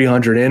 to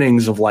 300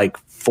 innings of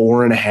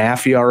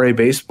 4.5 ERA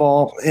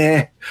baseball.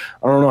 I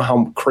don't know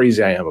how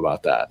crazy I am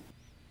about that.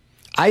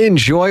 I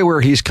enjoy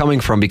where he's coming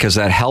from because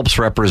that helps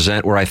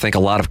represent where I think a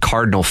lot of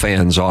Cardinal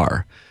fans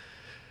are.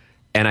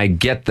 And I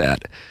get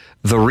that.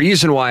 The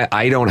reason why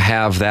I don't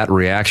have that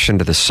reaction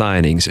to the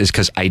signings is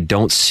because I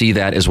don't see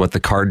that as what the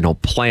Cardinal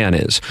plan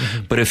is.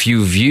 Mm-hmm. But if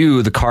you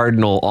view the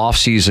Cardinal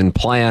offseason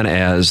plan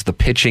as the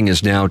pitching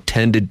is now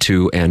tended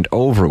to and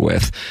over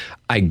with,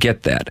 I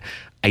get that.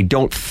 I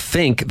don't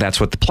think that's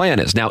what the plan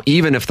is. Now,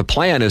 even if the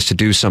plan is to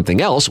do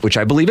something else, which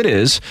I believe it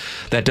is,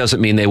 that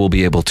doesn't mean they will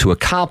be able to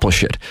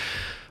accomplish it.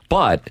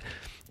 But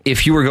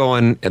if you were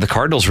going, the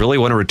Cardinals really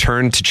want to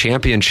return to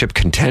championship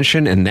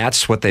contention, and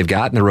that's what they've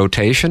got in the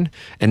rotation,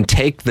 and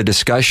take the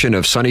discussion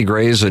of Sonny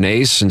Gray's an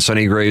ace and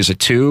Sonny Gray's a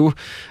 2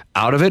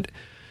 out of it,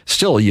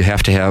 still you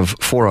have to have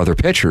 4 other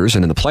pitchers,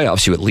 and in the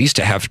playoffs you at least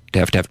have to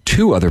have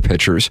 2 other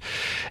pitchers.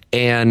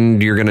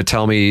 And you're going to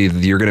tell me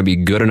you're going to be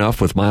good enough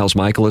with Miles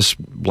Michaelis,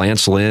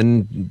 Lance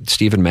Lynn,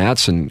 Steven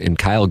Matz, and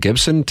Kyle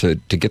Gibson to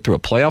get through a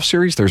playoff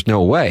series? There's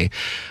no way.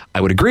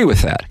 I would agree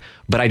with that.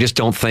 But I just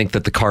don't think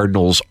that the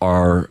Cardinals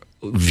are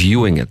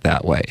viewing it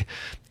that way.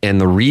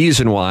 And the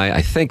reason why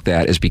I think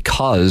that is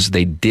because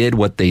they did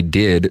what they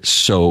did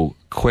so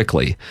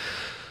quickly.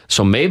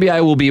 So maybe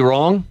I will be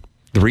wrong.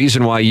 The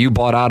reason why you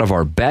bought out of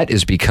our bet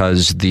is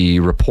because the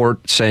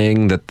report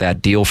saying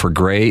that deal for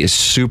Gray is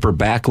super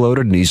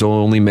backloaded and he's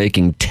only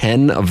making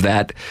 10 of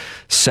that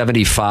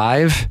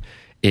 75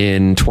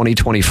 in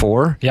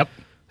 2024. Yep.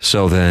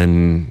 So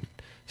then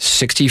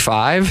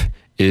 65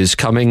 is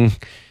coming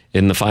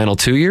in the final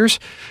 2 years.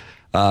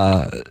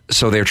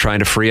 So they're trying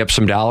to free up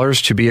some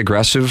dollars to be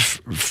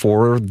aggressive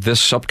for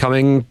this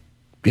upcoming,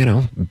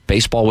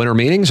 baseball winter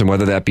meetings, and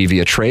whether that be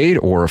via trade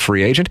or a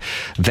free agent.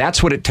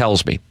 That's what it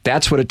tells me.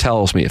 That's what it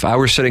tells me. If I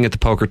were sitting at the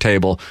poker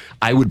table,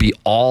 I would be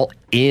all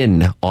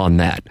in on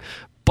that.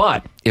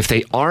 But if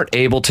they aren't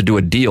able to do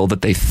a deal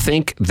that they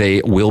think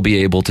they will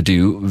be able to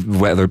do,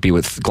 whether it be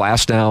with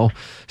Glasnow,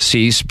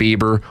 Cease,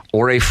 Bieber,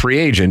 or a free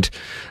agent,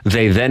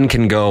 they then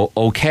can go,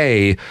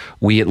 okay,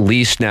 we at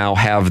least now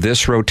have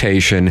this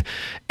rotation,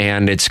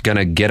 and it's going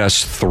to get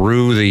us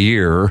through the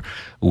year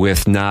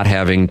with not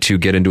having to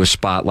get into a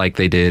spot like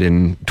they did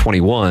in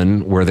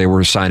 21, where they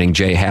were signing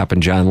J. Happ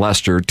and John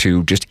Lester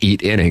to just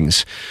eat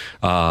innings,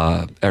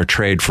 or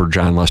trade for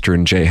John Lester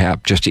and J.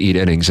 Happ just to eat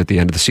innings at the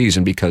end of the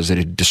season because it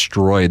had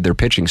destroyed their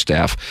pitching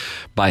staff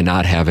by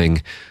not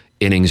having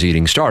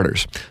innings-eating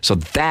starters. So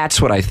that's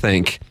what I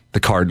think the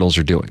Cardinals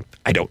are doing.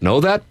 I don't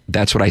know that.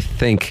 That's what I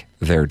think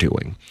they're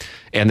doing.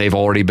 And they've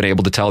already been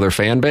able to tell their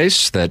fan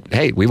base that,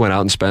 hey, we went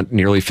out and spent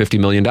nearly $50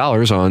 million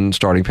on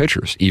starting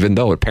pitchers, even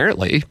though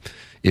apparently,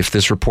 if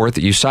this report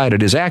that you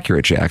cited is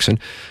accurate, Jackson,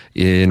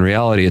 in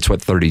reality, it's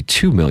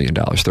 $32 million,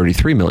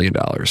 $33 million.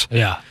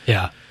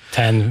 Yeah.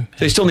 10.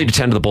 They still need to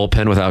tend to the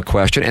bullpen without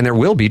question, and there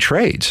will be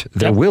trades.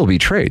 There will be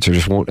trades. There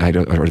just won't,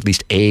 or at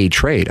least a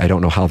trade. I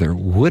don't know how there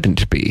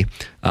wouldn't be.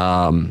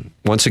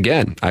 Once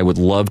again, I would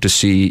love to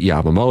see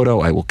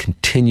Yamamoto. I will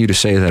continue to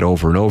say that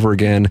over and over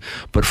again.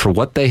 But for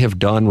what they have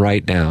done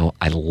right now,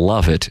 I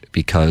love it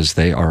because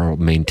they are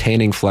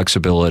maintaining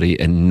flexibility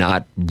and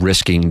not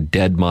risking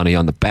dead money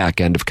on the back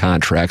end of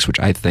contracts,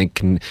 which I think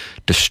can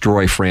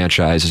destroy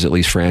franchises, at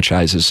least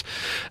franchises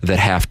that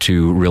have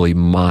to really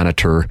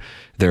monitor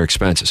their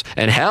expenses.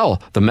 And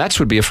hell, the Mets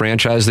would be a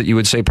franchise that you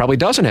would say probably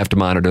doesn't have to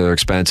monitor their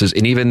expenses,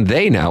 and even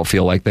they now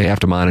feel like they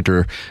have to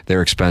monitor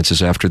their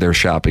expenses after their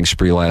shopping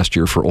spree last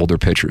year for older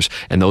pitchers.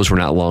 And those were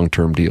not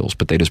long-term deals,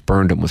 but they just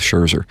burned them with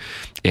Scherzer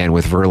and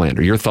with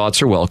Verlander. Your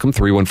thoughts are welcome,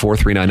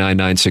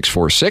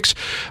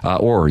 314-399-9646,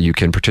 or you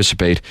can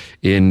participate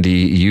in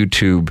the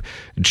YouTube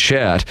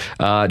chat.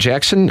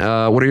 Jackson,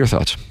 what are your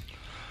thoughts?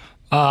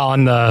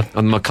 On the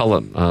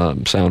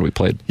McCullough sound we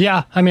played.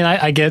 Yeah, I mean,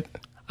 I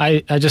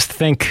just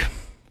think...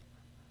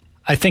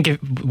 I think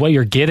what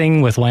you're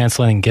getting with Lance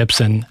Lynn and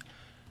Gibson,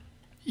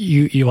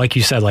 you like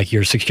you said, like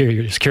you're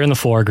securing the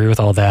floor. Agree with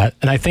all that,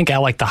 and I think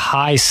at like the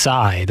high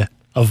side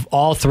of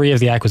all three of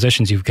the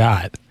acquisitions you've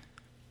got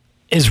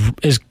is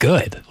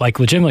good, like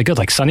legitimately good.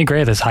 Like Sonny Gray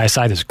at his high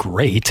side is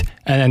great,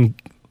 and then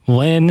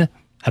Lynn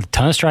had a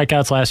ton of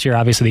strikeouts last year.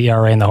 Obviously, the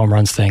ERA and the home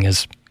runs thing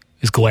is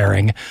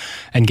glaring,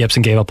 and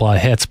Gibson gave up a lot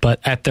of hits,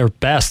 but at their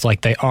best, like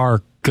they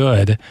are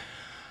good.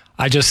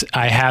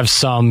 I have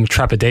some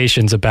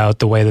trepidations about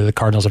the way that the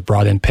Cardinals have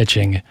brought in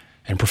pitching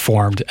and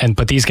performed.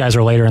 But these guys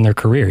are later in their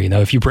career.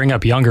 If you bring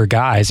up younger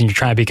guys and you're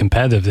trying to be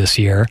competitive this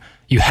year,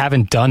 you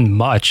haven't done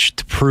much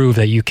to prove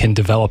that you can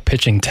develop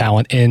pitching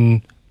talent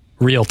in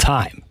real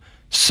time.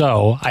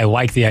 So I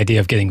like the idea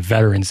of getting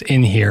veterans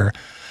in here.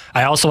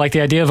 I also like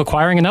the idea of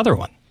acquiring another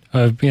one,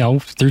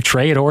 through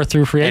trade or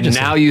through free agency.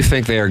 And now you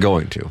think they are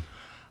going to?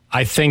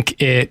 I think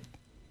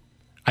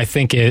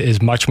it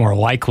is much more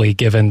likely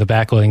given the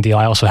backloading deal.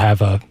 I also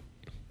have a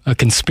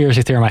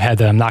conspiracy theory in my head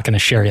that I'm not going to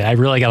share yet. I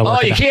really got to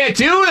work it out. Oh, you can't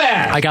do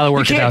that. I got to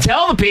work it out. You can't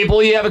tell the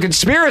people you have a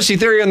conspiracy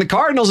theory on the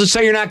Cardinals and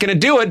say you're not going to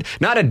do it,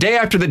 not a day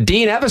after the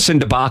Dean Evison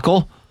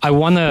debacle. I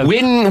want to...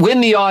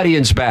 Win the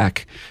audience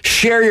back.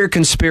 Share your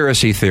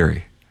conspiracy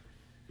theory.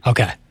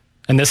 Okay.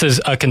 And this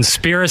is a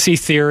conspiracy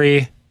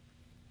theory,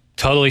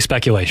 totally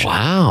speculation.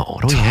 Wow.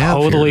 What do we have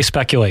here? Totally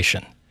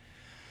speculation.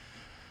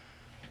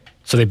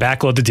 So they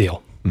backload the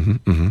deal.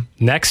 Mm-hmm, mm-hmm.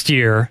 Next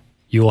year,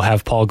 you will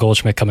have Paul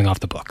Goldschmidt coming off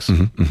the books.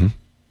 Mm-hmm, mm-hmm.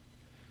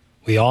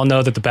 We all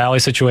know that the Bally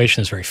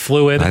situation is very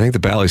fluid. I think the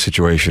Bally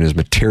situation is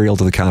material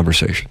to the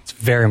conversation. It's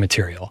very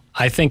material.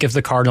 I think if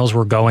the Cardinals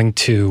were going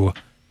to,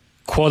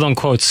 quote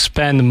unquote,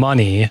 spend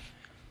money,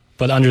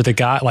 but under the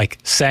guy, like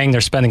saying they're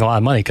spending a lot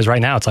of money, because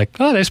right now it's like,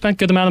 oh, they spent a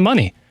good amount of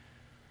money.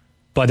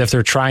 But if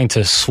they're trying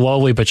to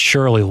slowly but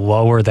surely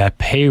lower that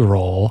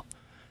payroll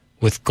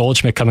with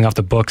Goldschmidt coming off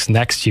the books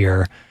next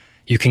year,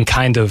 you can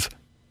kind of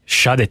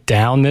shut it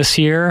down this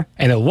year,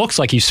 and it looks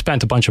like you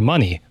spent a bunch of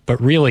money,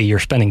 but really you're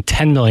spending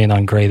 $10 million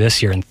on Gray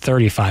this year and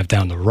 $35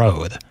 down the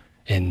road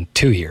in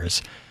 2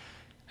 years.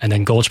 And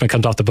then Goldschmidt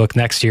comes off the book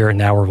next year, and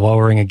now we're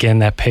lowering again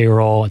that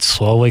payroll. It's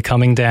slowly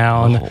coming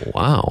down. Oh,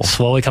 wow.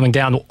 Slowly coming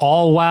down,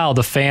 all while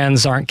the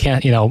fans aren't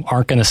going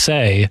to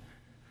say,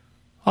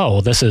 oh,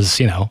 well, this is,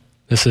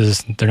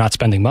 they're not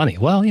spending money.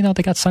 Well,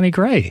 they got Sonny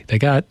Gray. They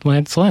got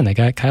Lance Lynn. They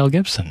got Kyle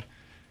Gibson.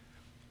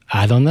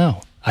 I don't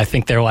know. I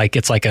think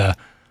it's like a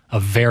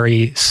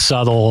very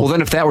subtle... Well,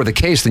 then if that were the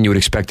case, then you would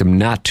expect them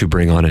not to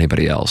bring on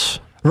anybody else.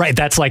 Right.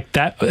 That's like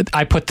that.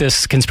 I put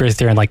this conspiracy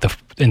theory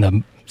in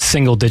the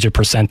single-digit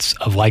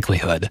 % of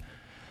likelihood.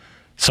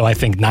 So I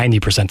think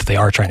 90% that they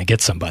are trying to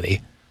get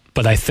somebody.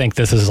 But I think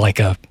this is like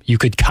you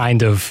could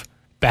kind of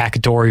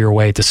backdoor your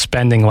way to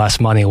spending less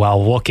money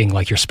while looking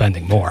like you're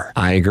spending more.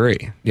 I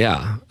agree.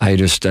 Yeah. I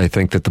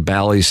think that the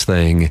Bally's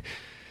thing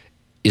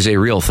is a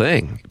real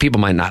thing. People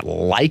might not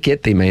like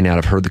it. They may not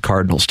have heard the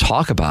Cardinals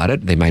talk about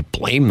it. They might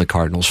blame the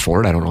Cardinals for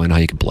it. I don't really know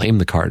how you can blame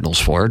the Cardinals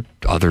for it.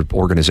 Other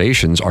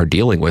organizations are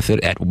dealing with it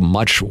at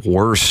much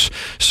worse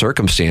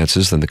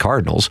circumstances than the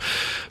Cardinals.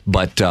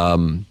 But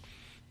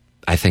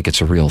I think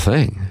it's a real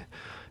thing.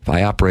 If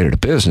I operated a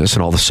business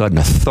and all of a sudden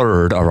a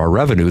third of our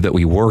revenue that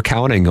we were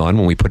counting on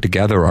when we put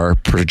together our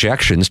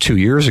projections 2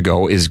 years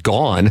ago is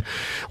gone,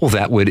 well,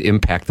 that would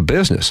impact the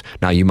business.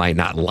 Now, you might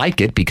not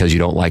like it because you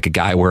don't like a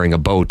guy wearing a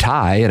bow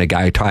tie and a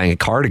guy tying a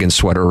cardigan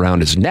sweater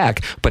around his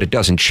neck, but it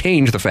doesn't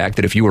change the fact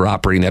that if you were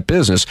operating that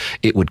business,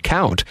 it would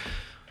count.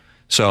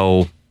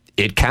 So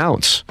it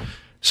counts.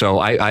 So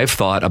I've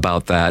thought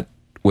about that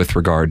with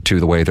regard to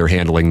the way they're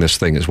handling this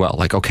thing as well.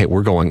 Like, okay,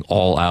 we're going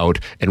all out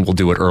and we'll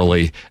do it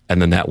early,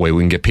 and then that way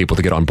we can get people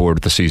to get on board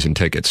with the season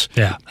tickets.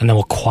 Yeah, and then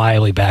we'll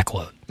quietly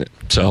backload.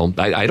 So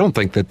I don't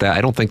think I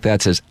don't think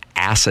that's as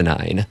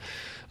asinine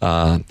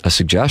a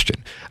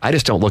suggestion. I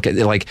just don't look at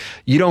it like,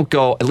 you don't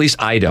go, at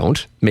least I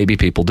don't, maybe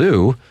people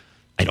do.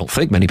 I don't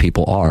think many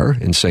people are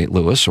in St.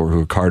 Louis or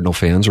who are Cardinal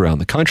fans around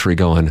the country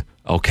going,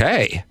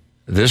 okay,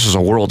 this is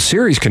a World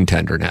Series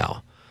contender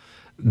now.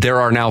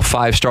 There are now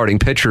 5 starting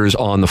pitchers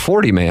on the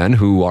 40-man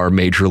who are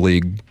major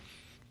league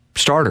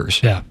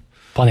starters. Yeah,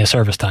 plenty of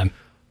service time.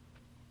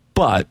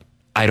 But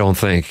I don't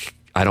think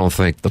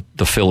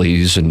the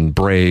Phillies and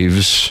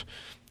Braves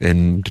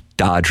and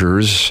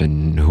Dodgers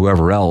and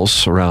whoever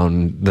else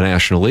around the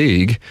National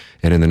League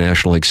and in the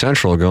National League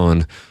Central are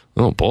going,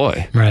 oh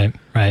boy, right.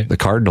 The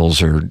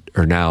Cardinals are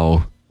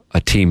now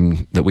a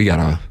team that we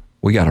gotta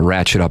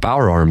ratchet up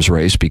our arms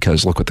race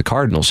because look what the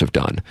Cardinals have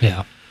done.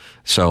 Yeah.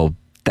 So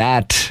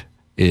that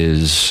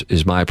is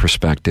my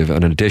perspective.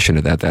 And in addition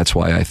to that, that's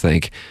why I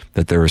think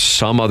that there is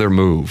some other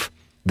move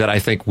that I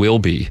think will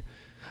be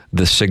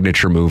the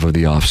signature move of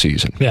the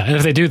offseason. Yeah, and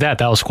if they do that,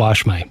 that'll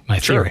squash my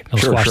theory. It'll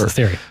squash the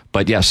theory.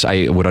 But yes,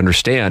 I would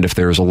understand if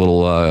there's a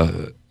little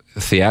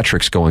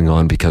theatrics going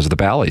on because of the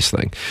Bally's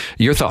thing.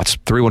 Your thoughts,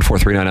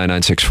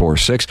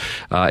 314-399-9646.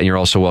 And you're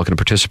also welcome to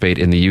participate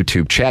in the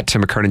YouTube chat.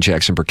 Tim McKernan,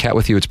 Jackson Burkett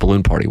with you. It's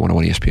Balloon Party,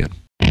 101 ESPN.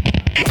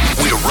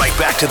 We're right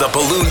back to the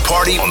Balloon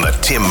Party on the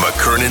Tim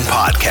McKernan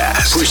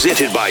Podcast.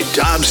 Presented by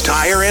Dobbs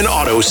Tire and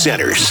Auto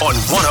Centers on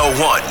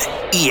 101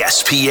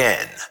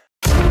 ESPN.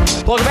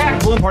 Welcome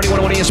back. Balloon Party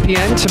 101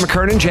 ESPN. Tim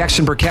McKernan,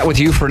 Jackson Burkett with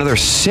you for another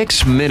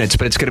 6 minutes,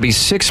 but it's going to be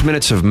 6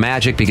 minutes of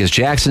magic because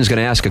Jackson's going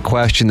to ask a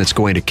question that's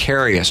going to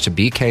carry us to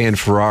BK and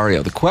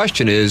Ferrario. The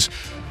question is,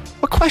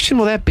 what question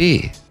will that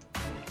be?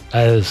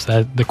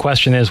 The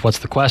question is, what's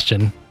the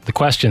question? The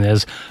question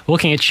is,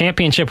 looking at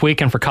championship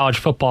weekend for college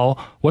football,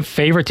 what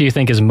favorite do you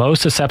think is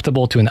most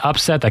susceptible to an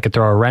upset that could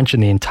throw a wrench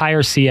in the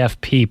entire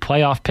CFP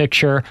playoff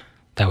picture?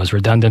 That was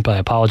redundant, but I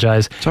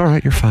apologize. It's all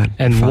right. You're fine.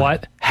 And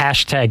what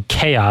hashtag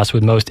chaos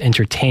would most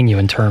entertain you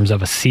in terms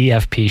of a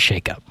CFP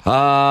shakeup?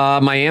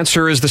 My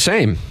answer is the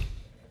same.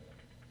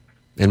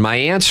 And my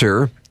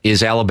answer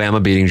is Alabama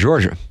beating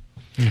Georgia.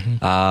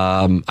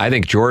 Mm-hmm. I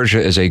think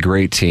Georgia is a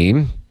great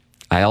team.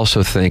 I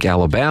also think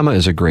Alabama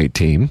is a great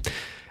team.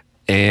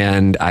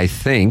 And I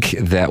think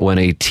that when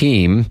a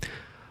team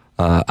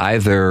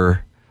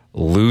either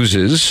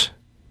loses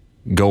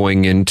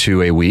going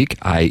into a week,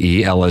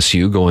 i.e.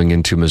 LSU going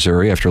into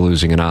Missouri after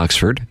losing in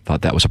Oxford,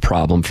 thought that was a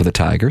problem for the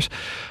Tigers,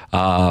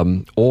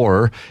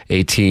 or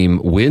a team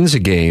wins a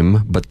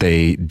game but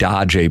they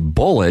dodge a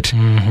bullet,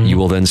 you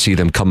will then see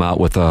them come out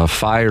with a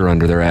fire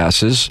under their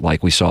asses,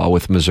 like we saw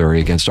with Missouri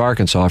against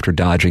Arkansas after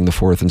dodging the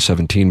 4th and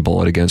 17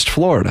 bullet against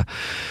Florida.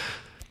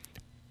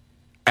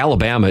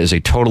 Alabama is a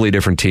totally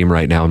different team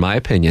right now, in my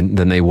opinion,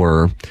 than they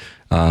were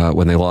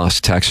when they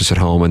lost Texas at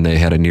home and they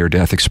had a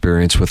near-death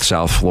experience with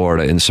South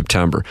Florida in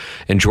September.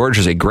 And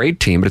Georgia's a great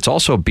team, but it's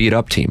also a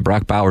beat-up team.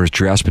 Brock Bowers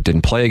dressed but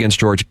didn't play against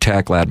Georgia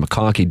Tech. Ladd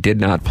McConkey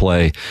did not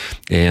play,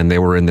 and they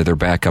were into their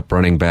backup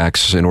running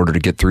backs in order to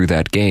get through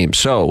that game.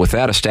 So with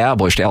that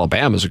established,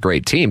 Alabama's a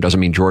great team. Doesn't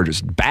mean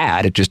Georgia's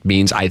bad. It just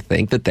means I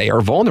think that they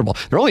are vulnerable.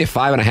 They're only a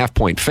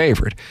 5.5-point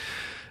favorite.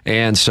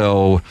 And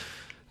so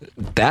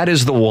that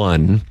is the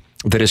one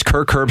that, as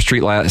Kirk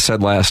Herbstreit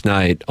said last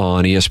night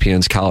on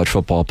ESPN's College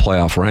Football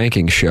Playoff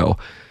Rankings show,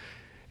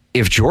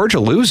 if Georgia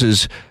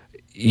loses,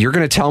 you're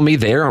going to tell me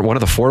they aren't one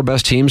of the 4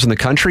 best teams in the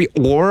country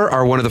or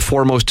are one of the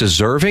 4 most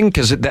deserving?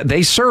 Because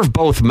they serve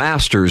both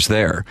masters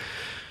there.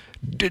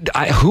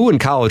 Who in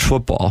college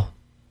football,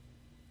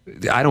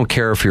 I don't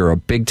care if you're a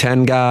Big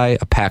Ten guy,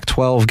 a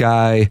Pac-12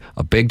 guy,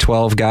 a Big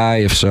 12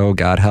 guy, if so,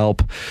 God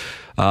help,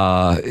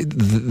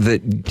 that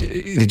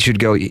should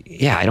go,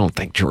 yeah, I don't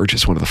think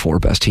Georgia's one of the 4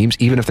 best teams,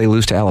 even if they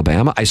lose to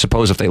Alabama. I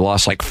suppose if they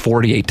lost like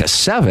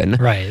 48-7.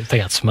 Right, if they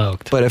got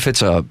smoked. But if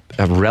it's a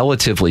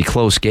relatively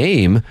close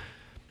game,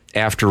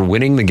 after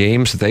winning the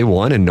games that they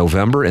won in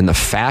November in the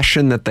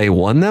fashion that they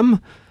won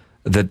them,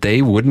 that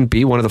they wouldn't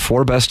be one of the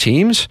 4 best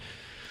teams,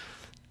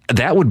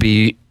 that would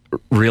be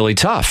really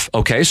tough.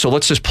 Okay, so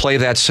let's just play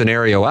that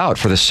scenario out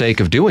for the sake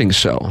of doing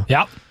so.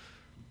 Yep.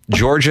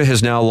 Georgia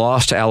has now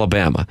lost to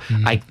Alabama.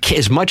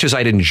 As much as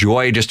I'd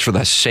enjoy just for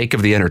the sake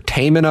of the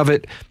entertainment of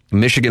it,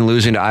 Michigan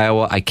losing to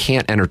Iowa, I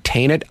can't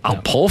entertain it.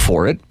 I'll pull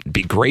for it. It'd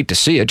be great to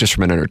see it just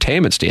from an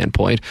entertainment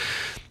standpoint.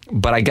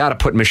 But I got to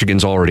put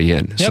Michigan's already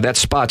in. Yep. So that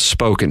spot's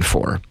spoken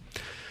for.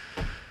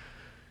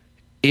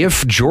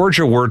 If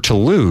Georgia were to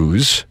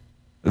lose,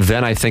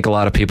 then I think a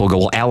lot of people go,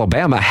 well,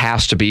 Alabama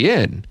has to be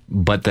in.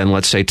 But then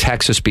let's say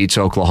Texas beats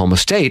Oklahoma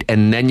State,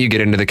 and then you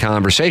get into the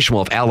conversation,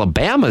 well, if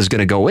Alabama is going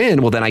to go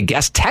in, well, then I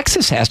guess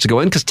Texas has to go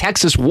in because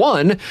Texas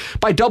won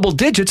by double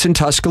digits in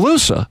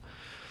Tuscaloosa.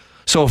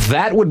 So if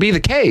that would be the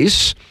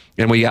case,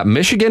 and we got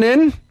Michigan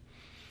in,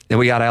 and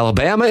we got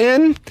Alabama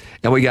in,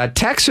 and we got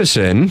Texas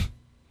in,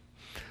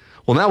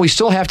 well, now we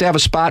still have to have a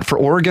spot for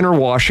Oregon or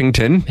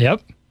Washington.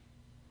 Yep.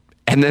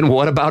 And then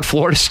what about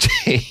Florida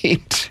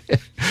State?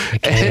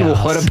 And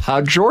what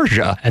about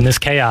Georgia? And this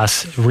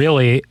chaos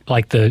really,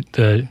 like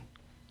the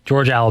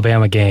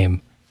Georgia-Alabama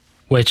game,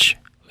 which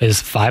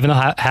is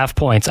 5.5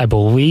 points, I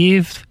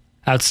believe.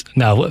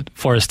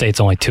 Florida State's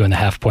only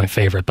 2.5 point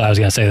favorite, but I was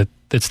going to say that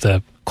it's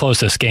the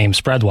closest game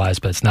spread-wise,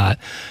 but it's not.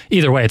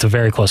 Either way, it's a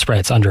very close spread.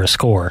 It's under a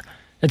score.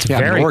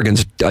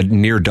 Oregon's a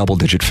near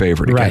double-digit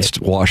favorite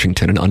against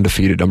Washington, an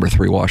undefeated number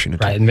 3 Washington.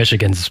 Right, and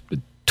Michigan's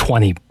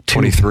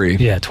 23.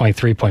 Yeah,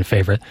 23-point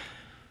favorite.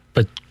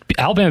 But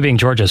Alabama being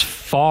Georgia is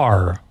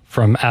far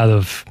from out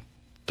of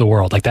the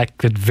world. Like, that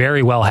could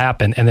very well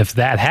happen. And if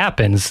that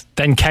happens,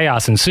 then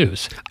chaos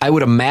ensues. I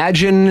would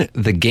imagine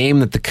the game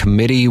that the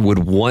committee would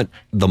want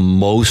the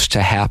most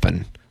to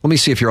happen. Let me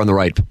see if you're on the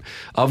right.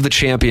 Of the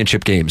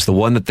championship games, the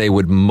one that they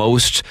would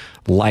most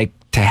like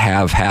to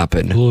have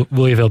happen.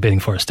 Louisville beating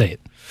Florida State.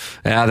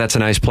 Yeah, that's a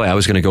nice play. I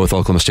was going to go with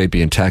Oklahoma State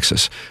being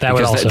Texas.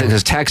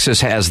 Because Texas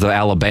has the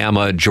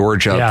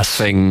Alabama-Georgia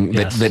thing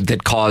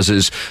that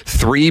causes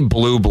 3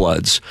 blue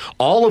bloods,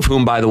 all of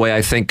whom, by the way,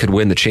 I think could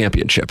win the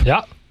championship.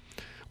 Yeah.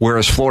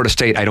 Whereas Florida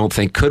State, I don't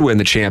think could win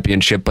the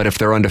championship, but if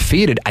they're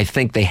undefeated, I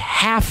think they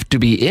have to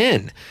be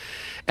in.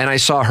 And I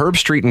saw Herb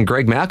Street and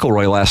Greg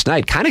McElroy last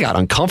night. Kind of got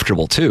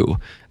uncomfortable, too,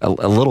 a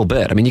little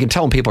bit. I mean, you can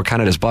tell when people are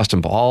kind of just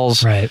busting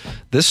balls. Right.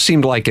 This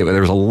seemed like there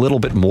was a little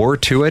bit more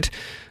to it.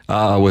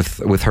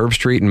 With Herb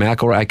Street and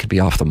McElroy, I could be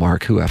off the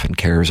mark. Who effing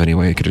cares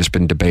anyway? I could have just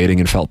been debating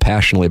and felt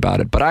passionately about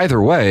it. But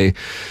either way,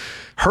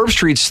 Herb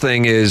Street's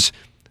thing is,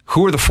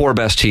 who are the 4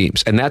 best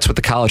teams? And that's what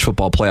the College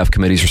Football Playoff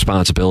Committee's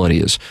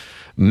responsibility is.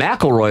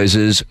 McElroy's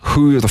is,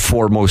 who are the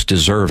 4 most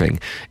deserving?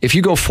 If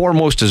you go 4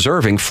 most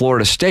deserving,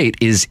 Florida State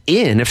is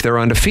in if they're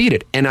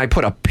undefeated. And I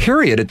put a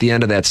period at the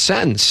end of that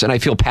sentence, and I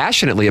feel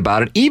passionately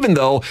about it, even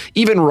though,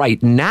 even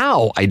right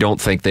now, I don't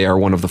think they are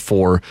one of the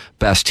 4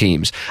 best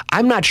teams.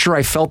 I'm not sure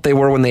I felt they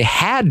were when they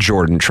had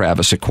Jordan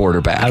Travis at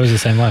quarterback. I was the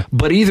same way.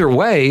 But either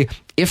way,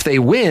 if they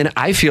win,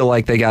 I feel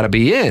like they got to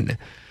be in.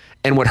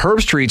 And what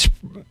Herb Street's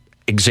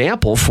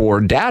example for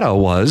data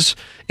was,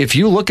 if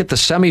you look at the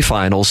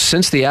semifinals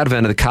since the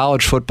advent of the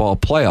college football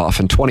playoff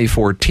in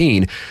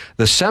 2014,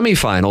 the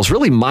semifinals,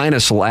 really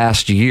minus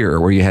last year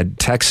where you had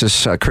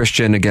Texas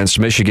Christian against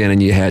Michigan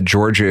and you had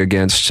Georgia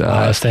against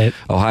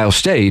Ohio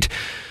State,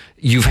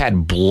 you've had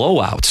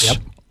blowouts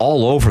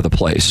all over the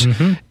place.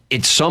 Mm-hmm.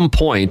 At some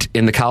point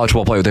in the college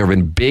football playoff, there have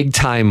been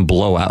big-time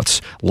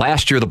blowouts.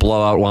 Last year, the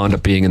blowout wound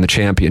up being in the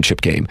championship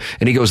game.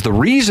 And he goes, the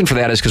reason for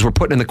that is because we're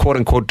putting in the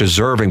quote-unquote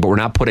deserving, but we're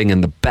not putting in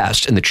the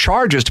best. And the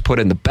charge is to put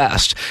in the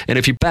best. And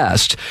if you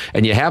best,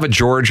 and you have a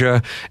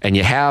Georgia, and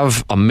you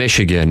have a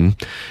Michigan,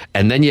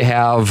 and then you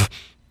have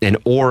an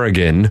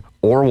Oregon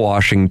or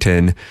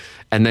Washington,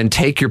 and then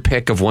take your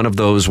pick of one of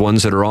those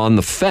ones that are on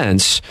the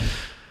fence,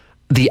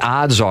 the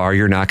odds are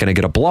you're not going to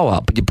get a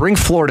blowout. But you bring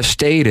Florida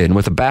State in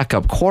with a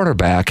backup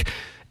quarterback,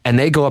 and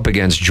they go up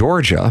against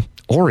Georgia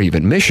or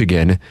even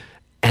Michigan,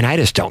 and I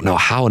just don't know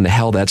how in the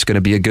hell that's going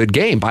to be a good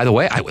game. By the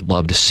way, I would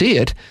love to see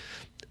it.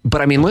 But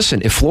I mean,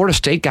 listen, if Florida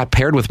State got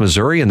paired with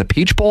Missouri in the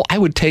Peach Bowl, I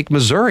would take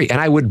Missouri, and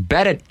I would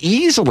bet it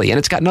easily, and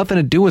it's got nothing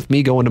to do with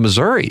me going to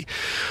Missouri.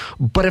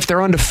 But if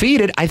they're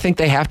undefeated, I think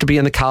they have to be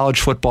in the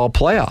college football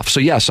playoff. So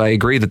yes, I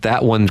agree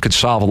that one could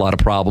solve a lot of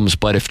problems,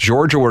 but if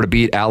Georgia were to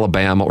beat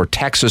Alabama or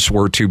Texas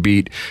were to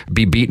be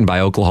beaten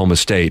by Oklahoma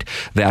State,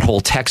 that whole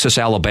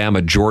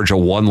Texas-Alabama-Georgia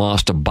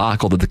one-loss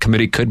debacle that the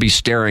committee could be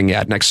staring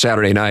at next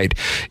Saturday night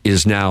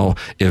is now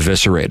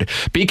eviscerated.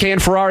 BK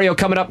and Ferrario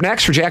coming up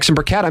next. For Jackson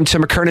Burkett, I'm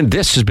Tim McKernan.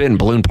 This has been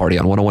Balloon Party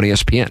on 101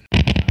 ESPN.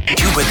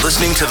 You've been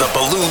listening to the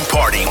Balloon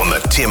Party on the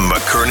Tim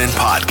McKernan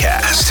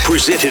Podcast,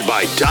 presented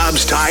by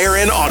Dobbs Tire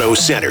and Auto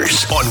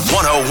Centers on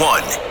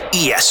 101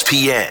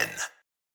 ESPN.